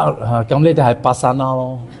都唔得嚇，咁你哋係八散啦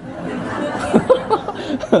咯。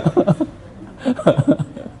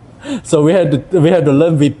So we had to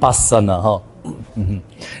learn vipassana, huh?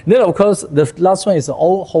 Then of course the last one is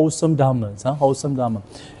all wholesome dhammas, huh? Wholesome dhamma.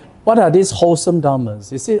 What are these wholesome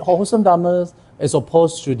dhammas? You see, wholesome dhammas as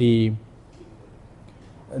opposed to the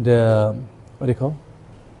what do you call?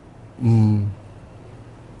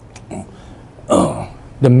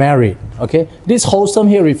 The merit. Okay, this wholesome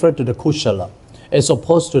here refer to the kushala, as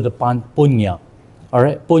opposed to the punya. All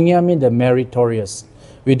right, punya means the meritorious.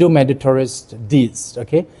 We do meritorious deeds.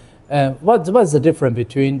 Okay. What's the difference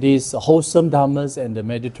between these wholesome dhammas and the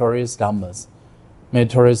meritorious dhammas?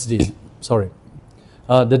 Meritorious deeds. Sorry.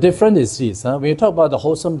 The difference is this. When you talk about the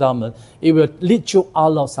wholesome dhamma, it will lead you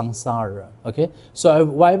out of samsara. Okay. So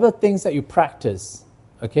whatever things that you practice,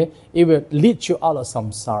 okay, it will lead you out of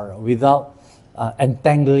samsara without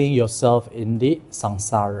entangling yourself in the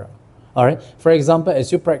samsara. All right. For example,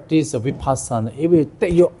 as you practice vipassana, it will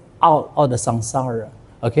take you out of the samsara.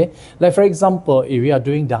 Okay, like for example, if you are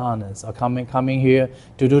doing dhanas or coming here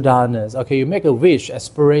to do dhanas, okay, you make a wish,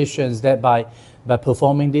 aspirations that by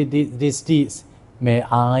performing these deeds, may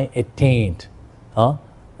I attain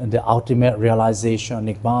the ultimate realization of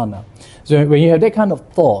nibbana. So when you have that kind of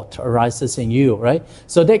thought arises in you, right?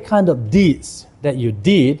 So that kind of deeds that you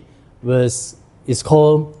did is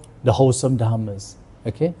called the wholesome dhammas.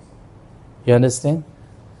 Okay, you understand?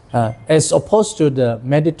 As opposed to the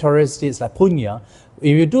meritorious deeds like punya.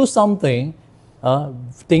 If you do something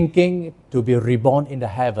thinking to be reborn in the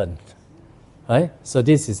heaven, right? So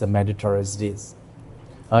this is a meritorious deeds.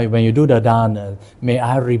 When you do the dana, may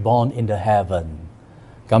I reborn in the heaven.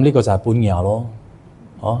 But if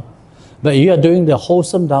you are doing the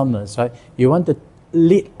wholesome dhammas, right? You want to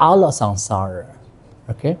lead out of samsara.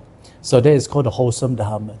 Okay? So that is called the wholesome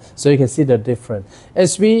dhamma. So you can see the difference.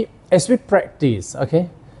 As we practice, okay,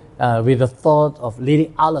 with the thought of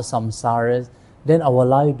leading out of samsara, then our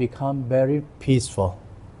life become very peaceful,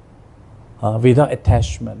 without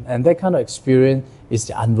attachment. And that kind of experience is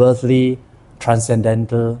the unworldly,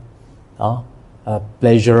 transcendental,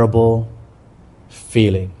 pleasurable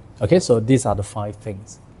feeling. Okay, so these are the 5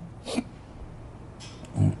 things.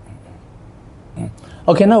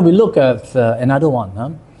 Okay, now we look at another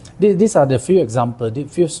one. These are the few examples, the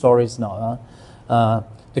few stories now.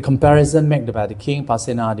 The comparison made by the king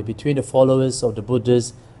Pasenadi between the followers of the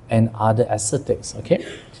Buddhists and other ascetics. Okay,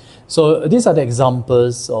 so these are the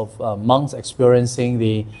examples of monks experiencing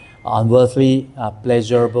the unworldly,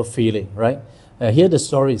 pleasurable feeling. Right here, the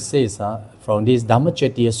story says from these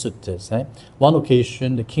Dhammacetiya suttas. Right? One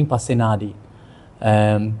occasion, the king Pasenadi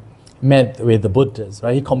met with the Buddhas.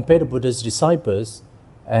 Right, he compared the Buddha's disciples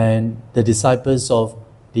and the disciples of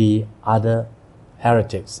the other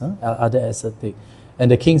heretics, other ascetics.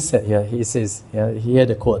 And the king said here, he says, here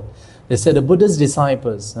the quote. They said the Buddha's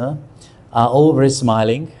disciples are all very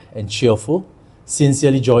smiling and cheerful,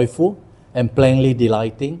 sincerely joyful, and plainly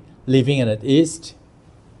delighting, living at ease.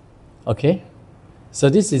 Okay? So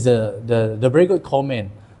this is the very good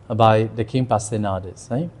comment by the king Pasenadis.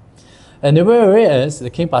 Right? And whereas the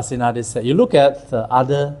king Pasenadis said, you look at the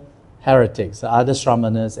other heretics, the other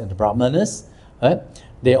Shramanas and the Brahmanas, right?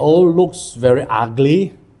 They all look very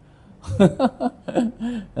ugly,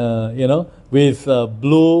 with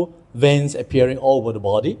blue veins appearing all over the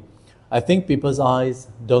body. I think people's eyes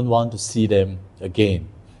don't want to see them again.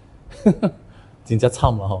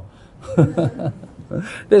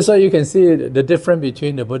 That's why you can see the difference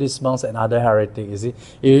between the Buddhist monks and other heretics. You see,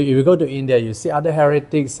 if you go to India, you see other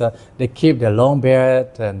heretics, they keep their long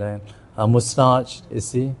beard and then a mustache, you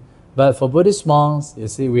see. But for Buddhist monks, you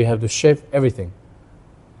see, we have to shave everything.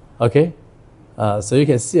 Okay? So you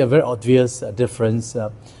can see a very obvious difference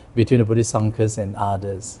between the Buddhist sanghas and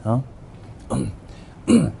others.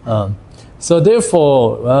 So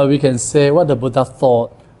therefore, we can say what the Buddha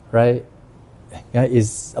thought, right,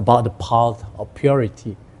 is about the path of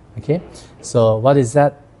purity. Okay? So what is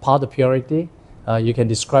that path of purity? You can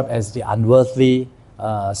describe as the unworldly,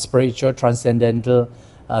 spiritual, transcendental,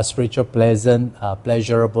 spiritual, pleasant,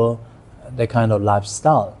 pleasurable, that kind of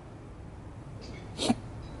lifestyle.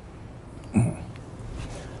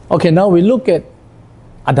 Okay, now we look at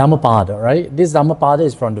Dhammapala, right? This Dhammapala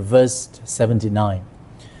is from the verse 79.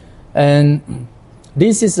 And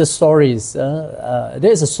this is the stories, there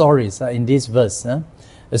is a stories in this verse.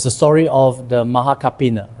 It's the story of the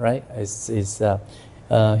Mahakapina, right?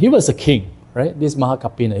 He was a king, right? This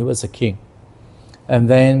Mahakapina, he was a king. And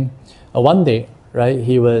then one day, right?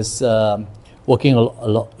 He was working a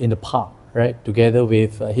lot in the park, right, together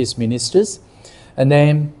with his ministers, and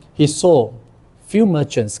then he saw few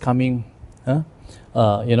merchants coming, from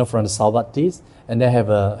the Salvatis, and they have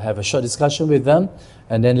a short discussion with them,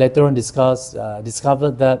 and then later on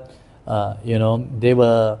discovered that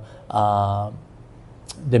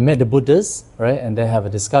they met the Buddhists, right, and they have a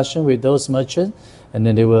discussion with those merchants, and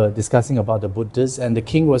then they were discussing about the Buddhists, and the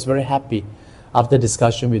king was very happy after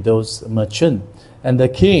discussion with those merchants, and the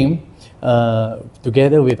king,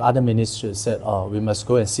 together with other ministers, said, "Oh, we must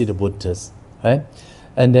go and see the Buddhists," right?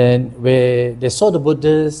 And then where they saw the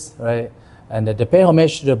Buddhists, right, and they pay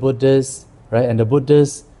homage to the Buddhists, right, and the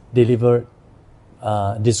Buddhists delivered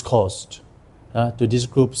discourse to these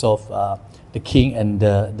groups of the king and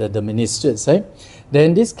the ministers, right?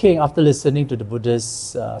 Then this king, after listening to the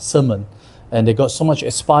Buddhist sermon, and they got so much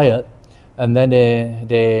inspired, and then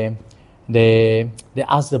they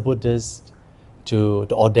asked the Buddhists to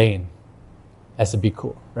ordain as a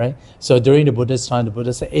bhikkhu, right? So during the Buddhist time, the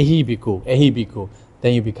Buddha said, "Ehi bhikkhu,"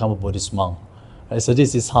 then you become a Buddhist monk. Right? So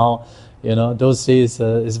this is how, those days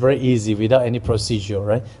it's very easy without any procedure,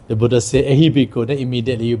 right? The Buddha said, "Ehi bhikkhu," then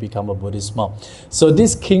immediately you become a Buddhist monk. So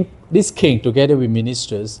this king, together with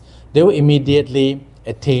ministers, they will immediately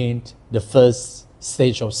attain the first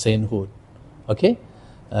stage of sainthood. Okay,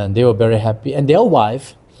 and they were very happy. And their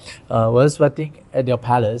wife was waiting at their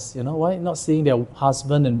palace. Why not seeing their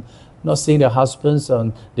husband and not seeing their husbands?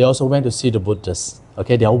 And they also went to see the Buddhists.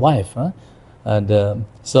 Okay, their wife, and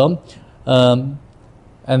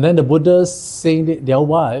and then the Buddha seeing their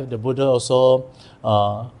wife, the Buddha also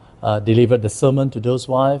delivered the sermon to those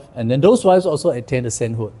wives, and then those wives also attained the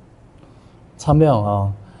sainthood.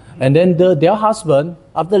 And then their husband,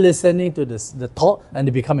 after listening to the talk, and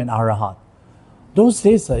they become an Arahant. Those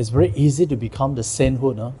days, it's very easy to become the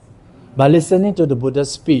sainthood. By listening to the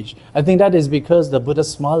Buddha's speech. I think that is because the Buddha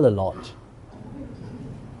smiled a lot.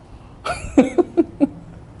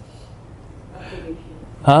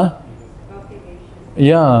 Huh?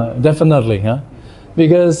 Yeah, definitely.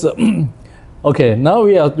 Because, okay, now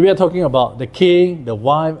we are talking about the king, the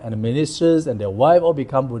wife, and the ministers, and their wife all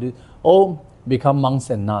become Buddhist, all become monks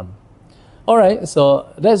and nuns. All right, so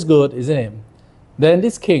that's good, isn't it? Then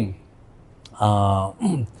this king, at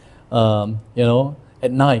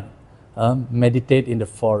night, meditate in the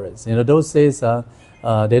forest. Those days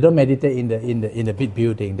they don't meditate in the big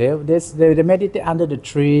building. They meditate under the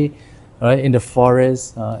tree, right, in the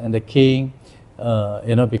forest. And the king,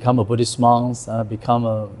 become a Buddhist monks.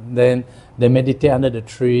 Then they meditate under the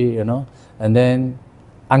tree. And then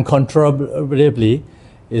uncontrollably,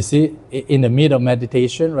 you see, in the middle of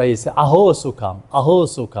meditation, right, you say "Aho Sukham, Aho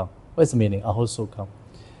Sukham." What's the meaning? Aho Sukham.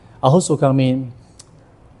 Aho Sukham means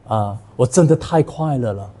我真的太快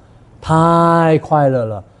乐了。太快乐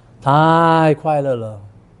了，太快乐了，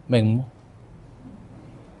明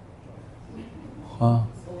吗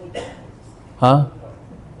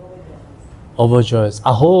？Overjoyed.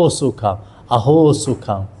 Aho Sukham, Aho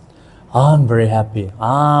Sukham. I'm very happy.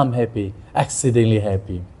 I'm happy. Exceedingly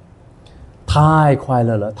happy. 太快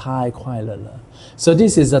乐了，太快乐了。So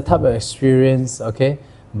this is a type of experience, okay,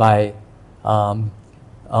 by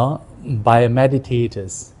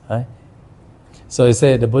meditators, right? So he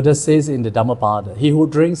said, the Buddha says in the Dhammapala, he who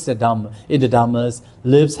drinks the Dhamma, in the Dhammas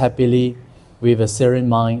lives happily with a serene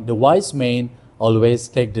mind. The wise man always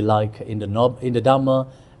take delight in the Dhamma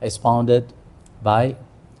expounded by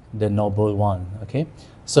the Noble One. Okay,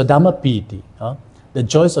 so Dhamma Piti, the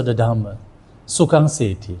joys of the Dhamma, Sukhang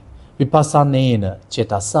Seti, Vipassanena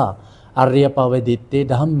Cetasa, Arya Paveditte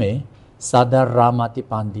Dhamme, Sadaramati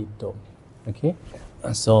Pandito. Okay,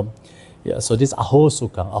 so this Aho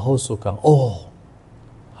Sukhang, oh,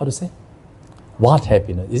 how to say? What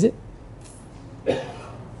happiness? Is it?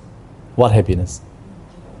 What happiness?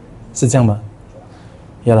 是这样吗?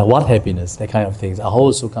 Yeah, what happiness? That kind of things.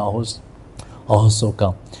 Aho Sukhang.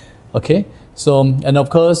 Okay? So, and of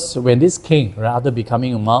course, when this king, right, after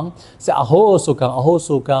becoming a monk, say Aho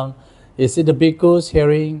Sukhang. You see the bhikkhus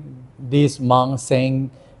hearing this monk saying,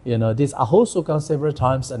 this Aho Sukhang several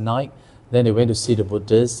times a night. Then they went to see the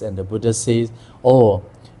Buddhist, and the Buddha says, oh,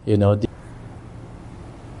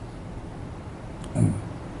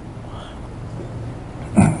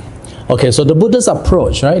 okay, so the Buddha's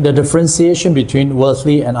approach, right, the differentiation between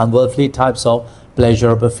worldly and unworldly types of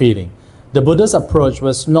pleasurable feeling. The Buddha's approach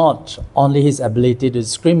was not only his ability to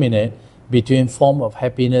discriminate between forms of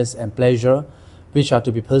happiness and pleasure, which are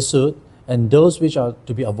to be pursued, and those which are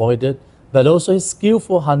to be avoided, but also his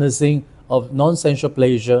skillful harnessing of non-sensual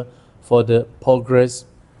pleasure for the progress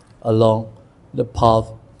along the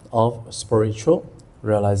path of spiritual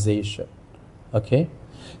realization. Okay?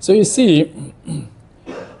 So you see,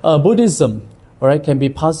 Buddhism, right, can be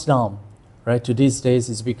passed down, right, to these days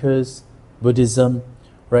is because Buddhism,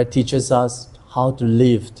 right, teaches us how to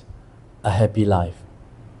live a happy life.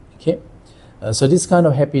 Okay, so this kind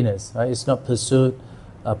of happiness, right, is not pursued,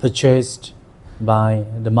 purchased by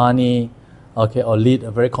the money, okay, or lead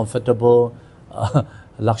a very comfortable,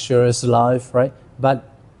 luxurious life, right? But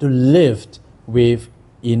to live with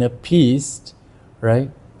inner peace, right,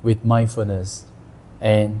 with mindfulness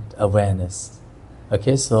and awareness.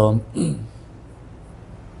 Okay, so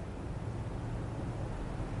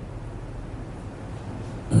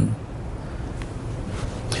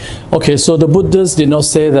okay, so the Buddhists did not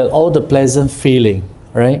say that all the pleasant feeling,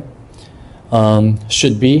 right,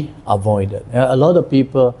 should be avoided. A lot of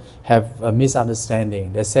people have a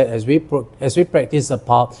misunderstanding. They said as we practice the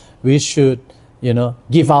path, we should,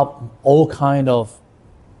 give up all kind of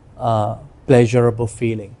pleasurable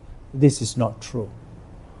feeling. This is not true.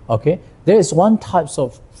 Okay, there is one type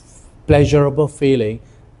of pleasurable feeling,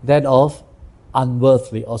 that of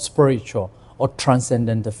unworldly or spiritual or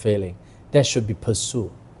transcendental feeling that should be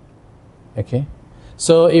pursued. Okay,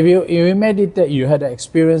 so if you meditate, you had the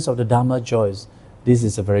experience of the Dharma joys. This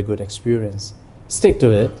is a very good experience. Stick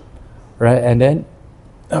to it, right, and then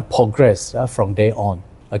progress from day on.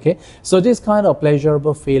 Okay, so this kind of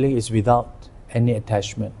pleasurable feeling is without any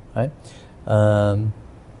attachment, right?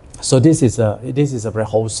 So this is a very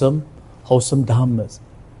wholesome dharma.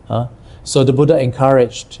 So the Buddha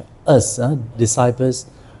encouraged us, disciples,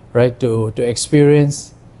 right, to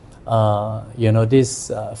experience,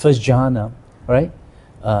 this first jhana, right,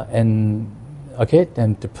 and okay,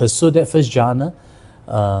 then to pursue that first jhana,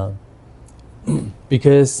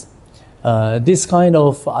 because this kind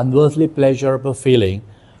of unworldly pleasurable feeling,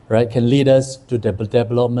 right, can lead us to the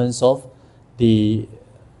developments of the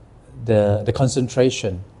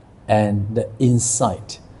concentration and the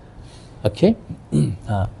insight. Okay,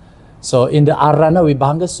 so in the Arahant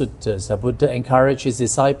Vibhanga Suttas, the Buddha encouraged his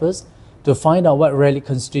disciples to find out what really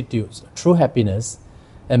constitutes true happiness,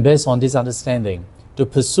 and based on this understanding, to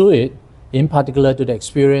pursue it, in particular to the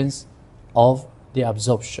experience of the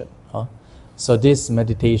absorption. So this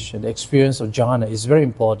meditation, the experience of jhana, is very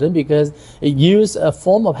important because it yields a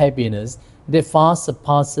form of happiness that far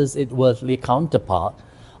surpasses its worldly counterpart.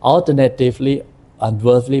 Alternatively,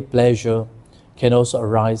 unworldly pleasure can also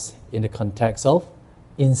arise in the context of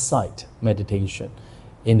insight meditation,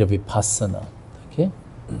 in the vipassana. Okay.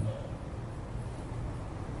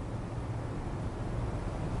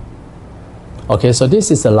 Okay, so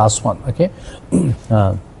this is the last one. Okay.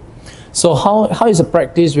 So how is the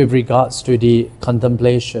practice with regards to the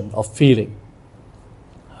contemplation of feeling?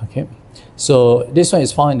 Okay, so this one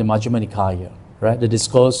is found in the Majjhima Nikaya, right? The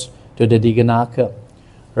discourse to the Dighanaka,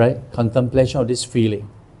 right? Contemplation of this feeling,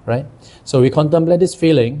 right? So we contemplate this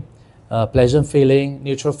feeling, pleasant feeling,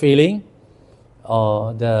 neutral feeling,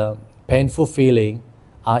 or the painful feeling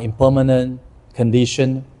are impermanent,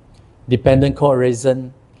 conditioned, dependent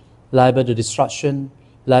co-reason, liable to destruction,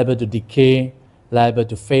 liable to decay, liable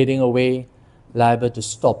to fading away, liable to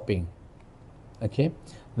stopping. Okay,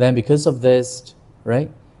 then because of this,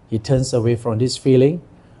 right, he turns away from this feeling,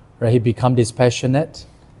 right? He becomes dispassionate,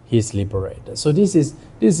 he is liberated. So this is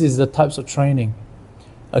the types of training.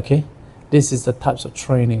 Okay, this is the types of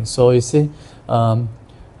training. So you see,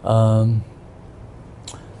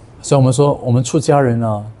 所以我们说，我们出家人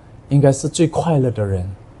啊，应该是最快乐的人。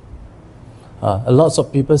A lot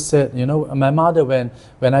of people said, my mother, when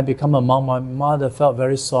I become a monk, my mother felt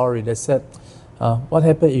very sorry. They said, what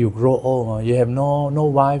happened if you grow old? You have no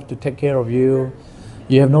wife to take care of you.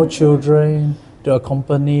 You have no children to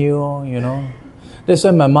accompany you, That's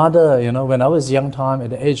why my mother, when I was young time,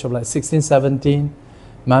 at the age of like 16, 17,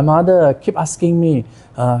 my mother kept asking me,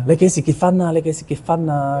 你幾時結婚啊? 你幾時結婚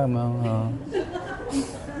啊?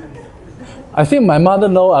 I think my mother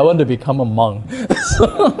know I want to become a monk.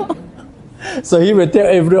 So he will take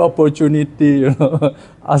every opportunity,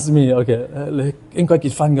 ask me, okay, 你應該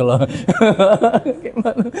結婚㗎啦.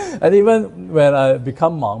 And even when I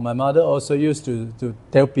become monk, my mother also used to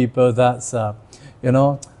tell people that,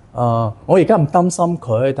 我而家唔擔心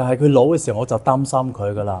佢，但係佢老嘅時候我就擔心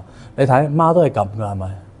佢㗎啦。你睇媽都係咁㗎，係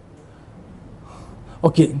咪？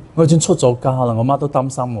我已經出咗家啦，我媽都擔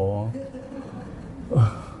心我，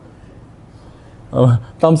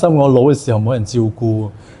擔心我老嘅時候冇人照顧。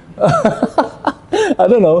I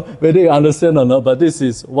don't know whether you understand or not, but this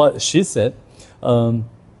is what she said.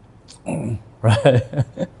 Right?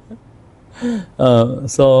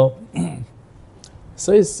 So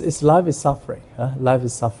it's life is suffering. Life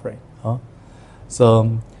is suffering.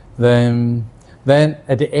 So then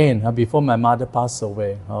at the end, before my mother passed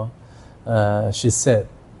away, she said,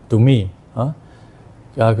 to me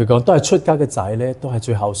佢講都係出家嘅仔咧，都係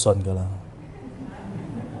最孝順㗎啦。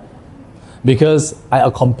Because I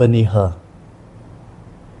accompany her.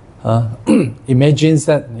 Imagine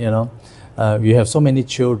that, you have so many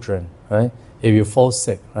children, right? If you fall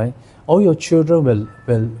sick, right? All your children will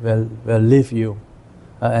leave you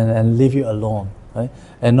and leave you alone, right?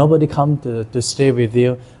 And nobody come to stay with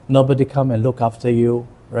you. Nobody come and look after you,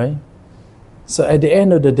 right? So at the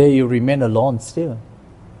end of the day, you remain alone still,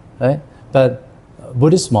 right? But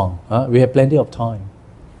Buddhist monk, we have plenty of time.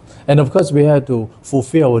 And of course, we have to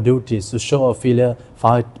fulfill our duties to show our filial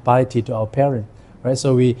piety to our parents, right?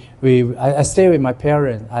 So I stay with my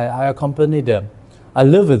parents. I accompany them. I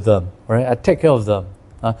live with them, right? I take care of them.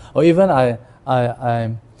 Or even I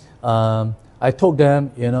told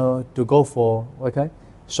them, to go for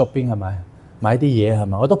shopping 係咪？買啲嘢係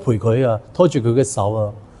咪？我都陪佢啊，拖住佢嘅手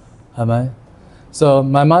啊，係咪？ So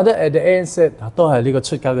my mother at the end said 都係呢個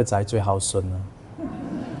出家嘅仔最孝順啊。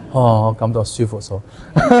我感到舒服咗。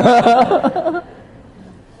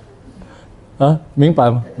明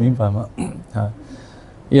白嗎？明白嗎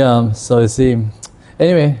？Yeah, so you see,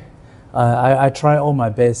 anyway, I try all my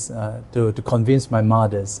best to convince my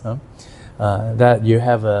mothers that you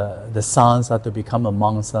have the sons to become a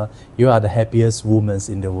monk. You are the happiest women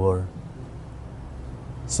in the world.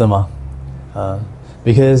 是嗎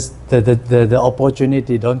？Because the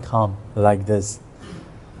opportunity don't come like this.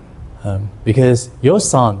 Because your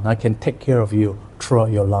son can take care of you throughout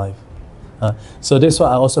your life. So that's why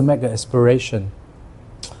I also make an aspiration.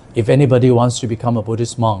 If anybody wants to become a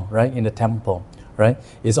Buddhist monk, right, in the temple, right,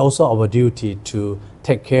 it's also our duty to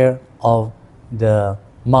take care of the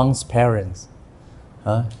monk's parents.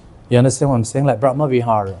 You understand what I'm saying? Like Brahma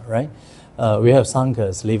Vihara, right? We have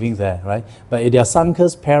sanghas living there, right? But if they are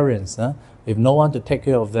sanghas' parents, if no one to take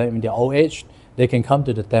care of them in their old age, they can come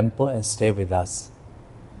to the temple and stay with us.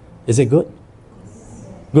 Is it good?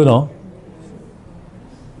 Good, no?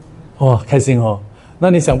 哦，开心哦。那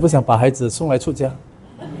你想不想把孩子送来出家？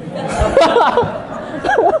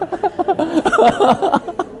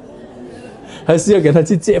还是要给他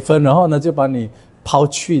去结婚，然后呢就把你抛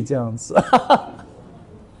去这样子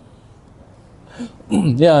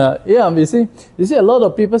？Yeah, you see, a lot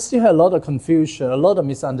of people still have a lot of confusion, a lot of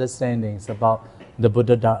misunderstandings about the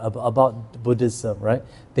about Buddhism, right?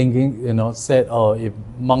 Thinking, said, if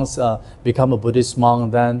monks become a Buddhist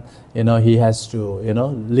monk, then, he has to,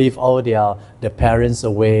 leave all their parents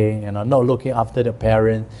away, not looking after the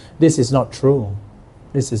parents. This is not true.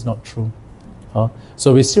 This is not true.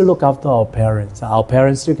 So we still look after our parents. Our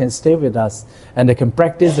parents still can stay with us, and they can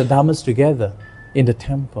practice the Dhammas together in the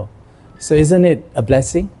temple. So isn't it a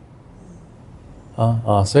blessing?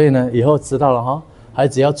 所以呢，以后知道了哈，孩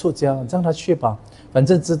子要出家，让他去吧，反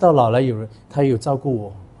正知道老了他有照顾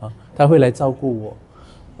我他会来照顾我。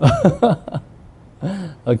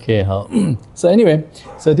Okay, 好。So anyway,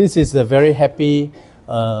 so this is a very happy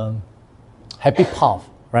path,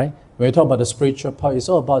 right? When we talk about the spiritual path, it's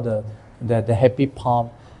all about the happy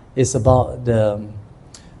path. It's about the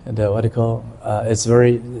what do you call? It's a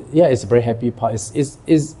very happy path.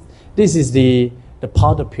 This is the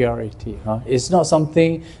path of purity. It's not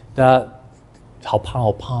something that 好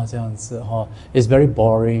怕这样子It's very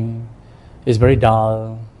boring. It's very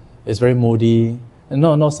dull. It's very moody.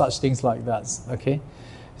 No such things like that. Okay,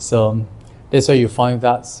 so that's why you find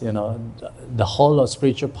that the whole of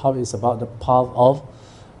spiritual path is about the path of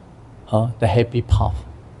the happy path.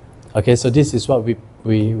 Okay, so this is what we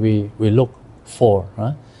look for,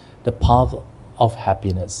 the path of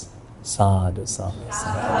happiness. Sadhu, sadhu,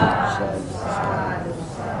 sadhu.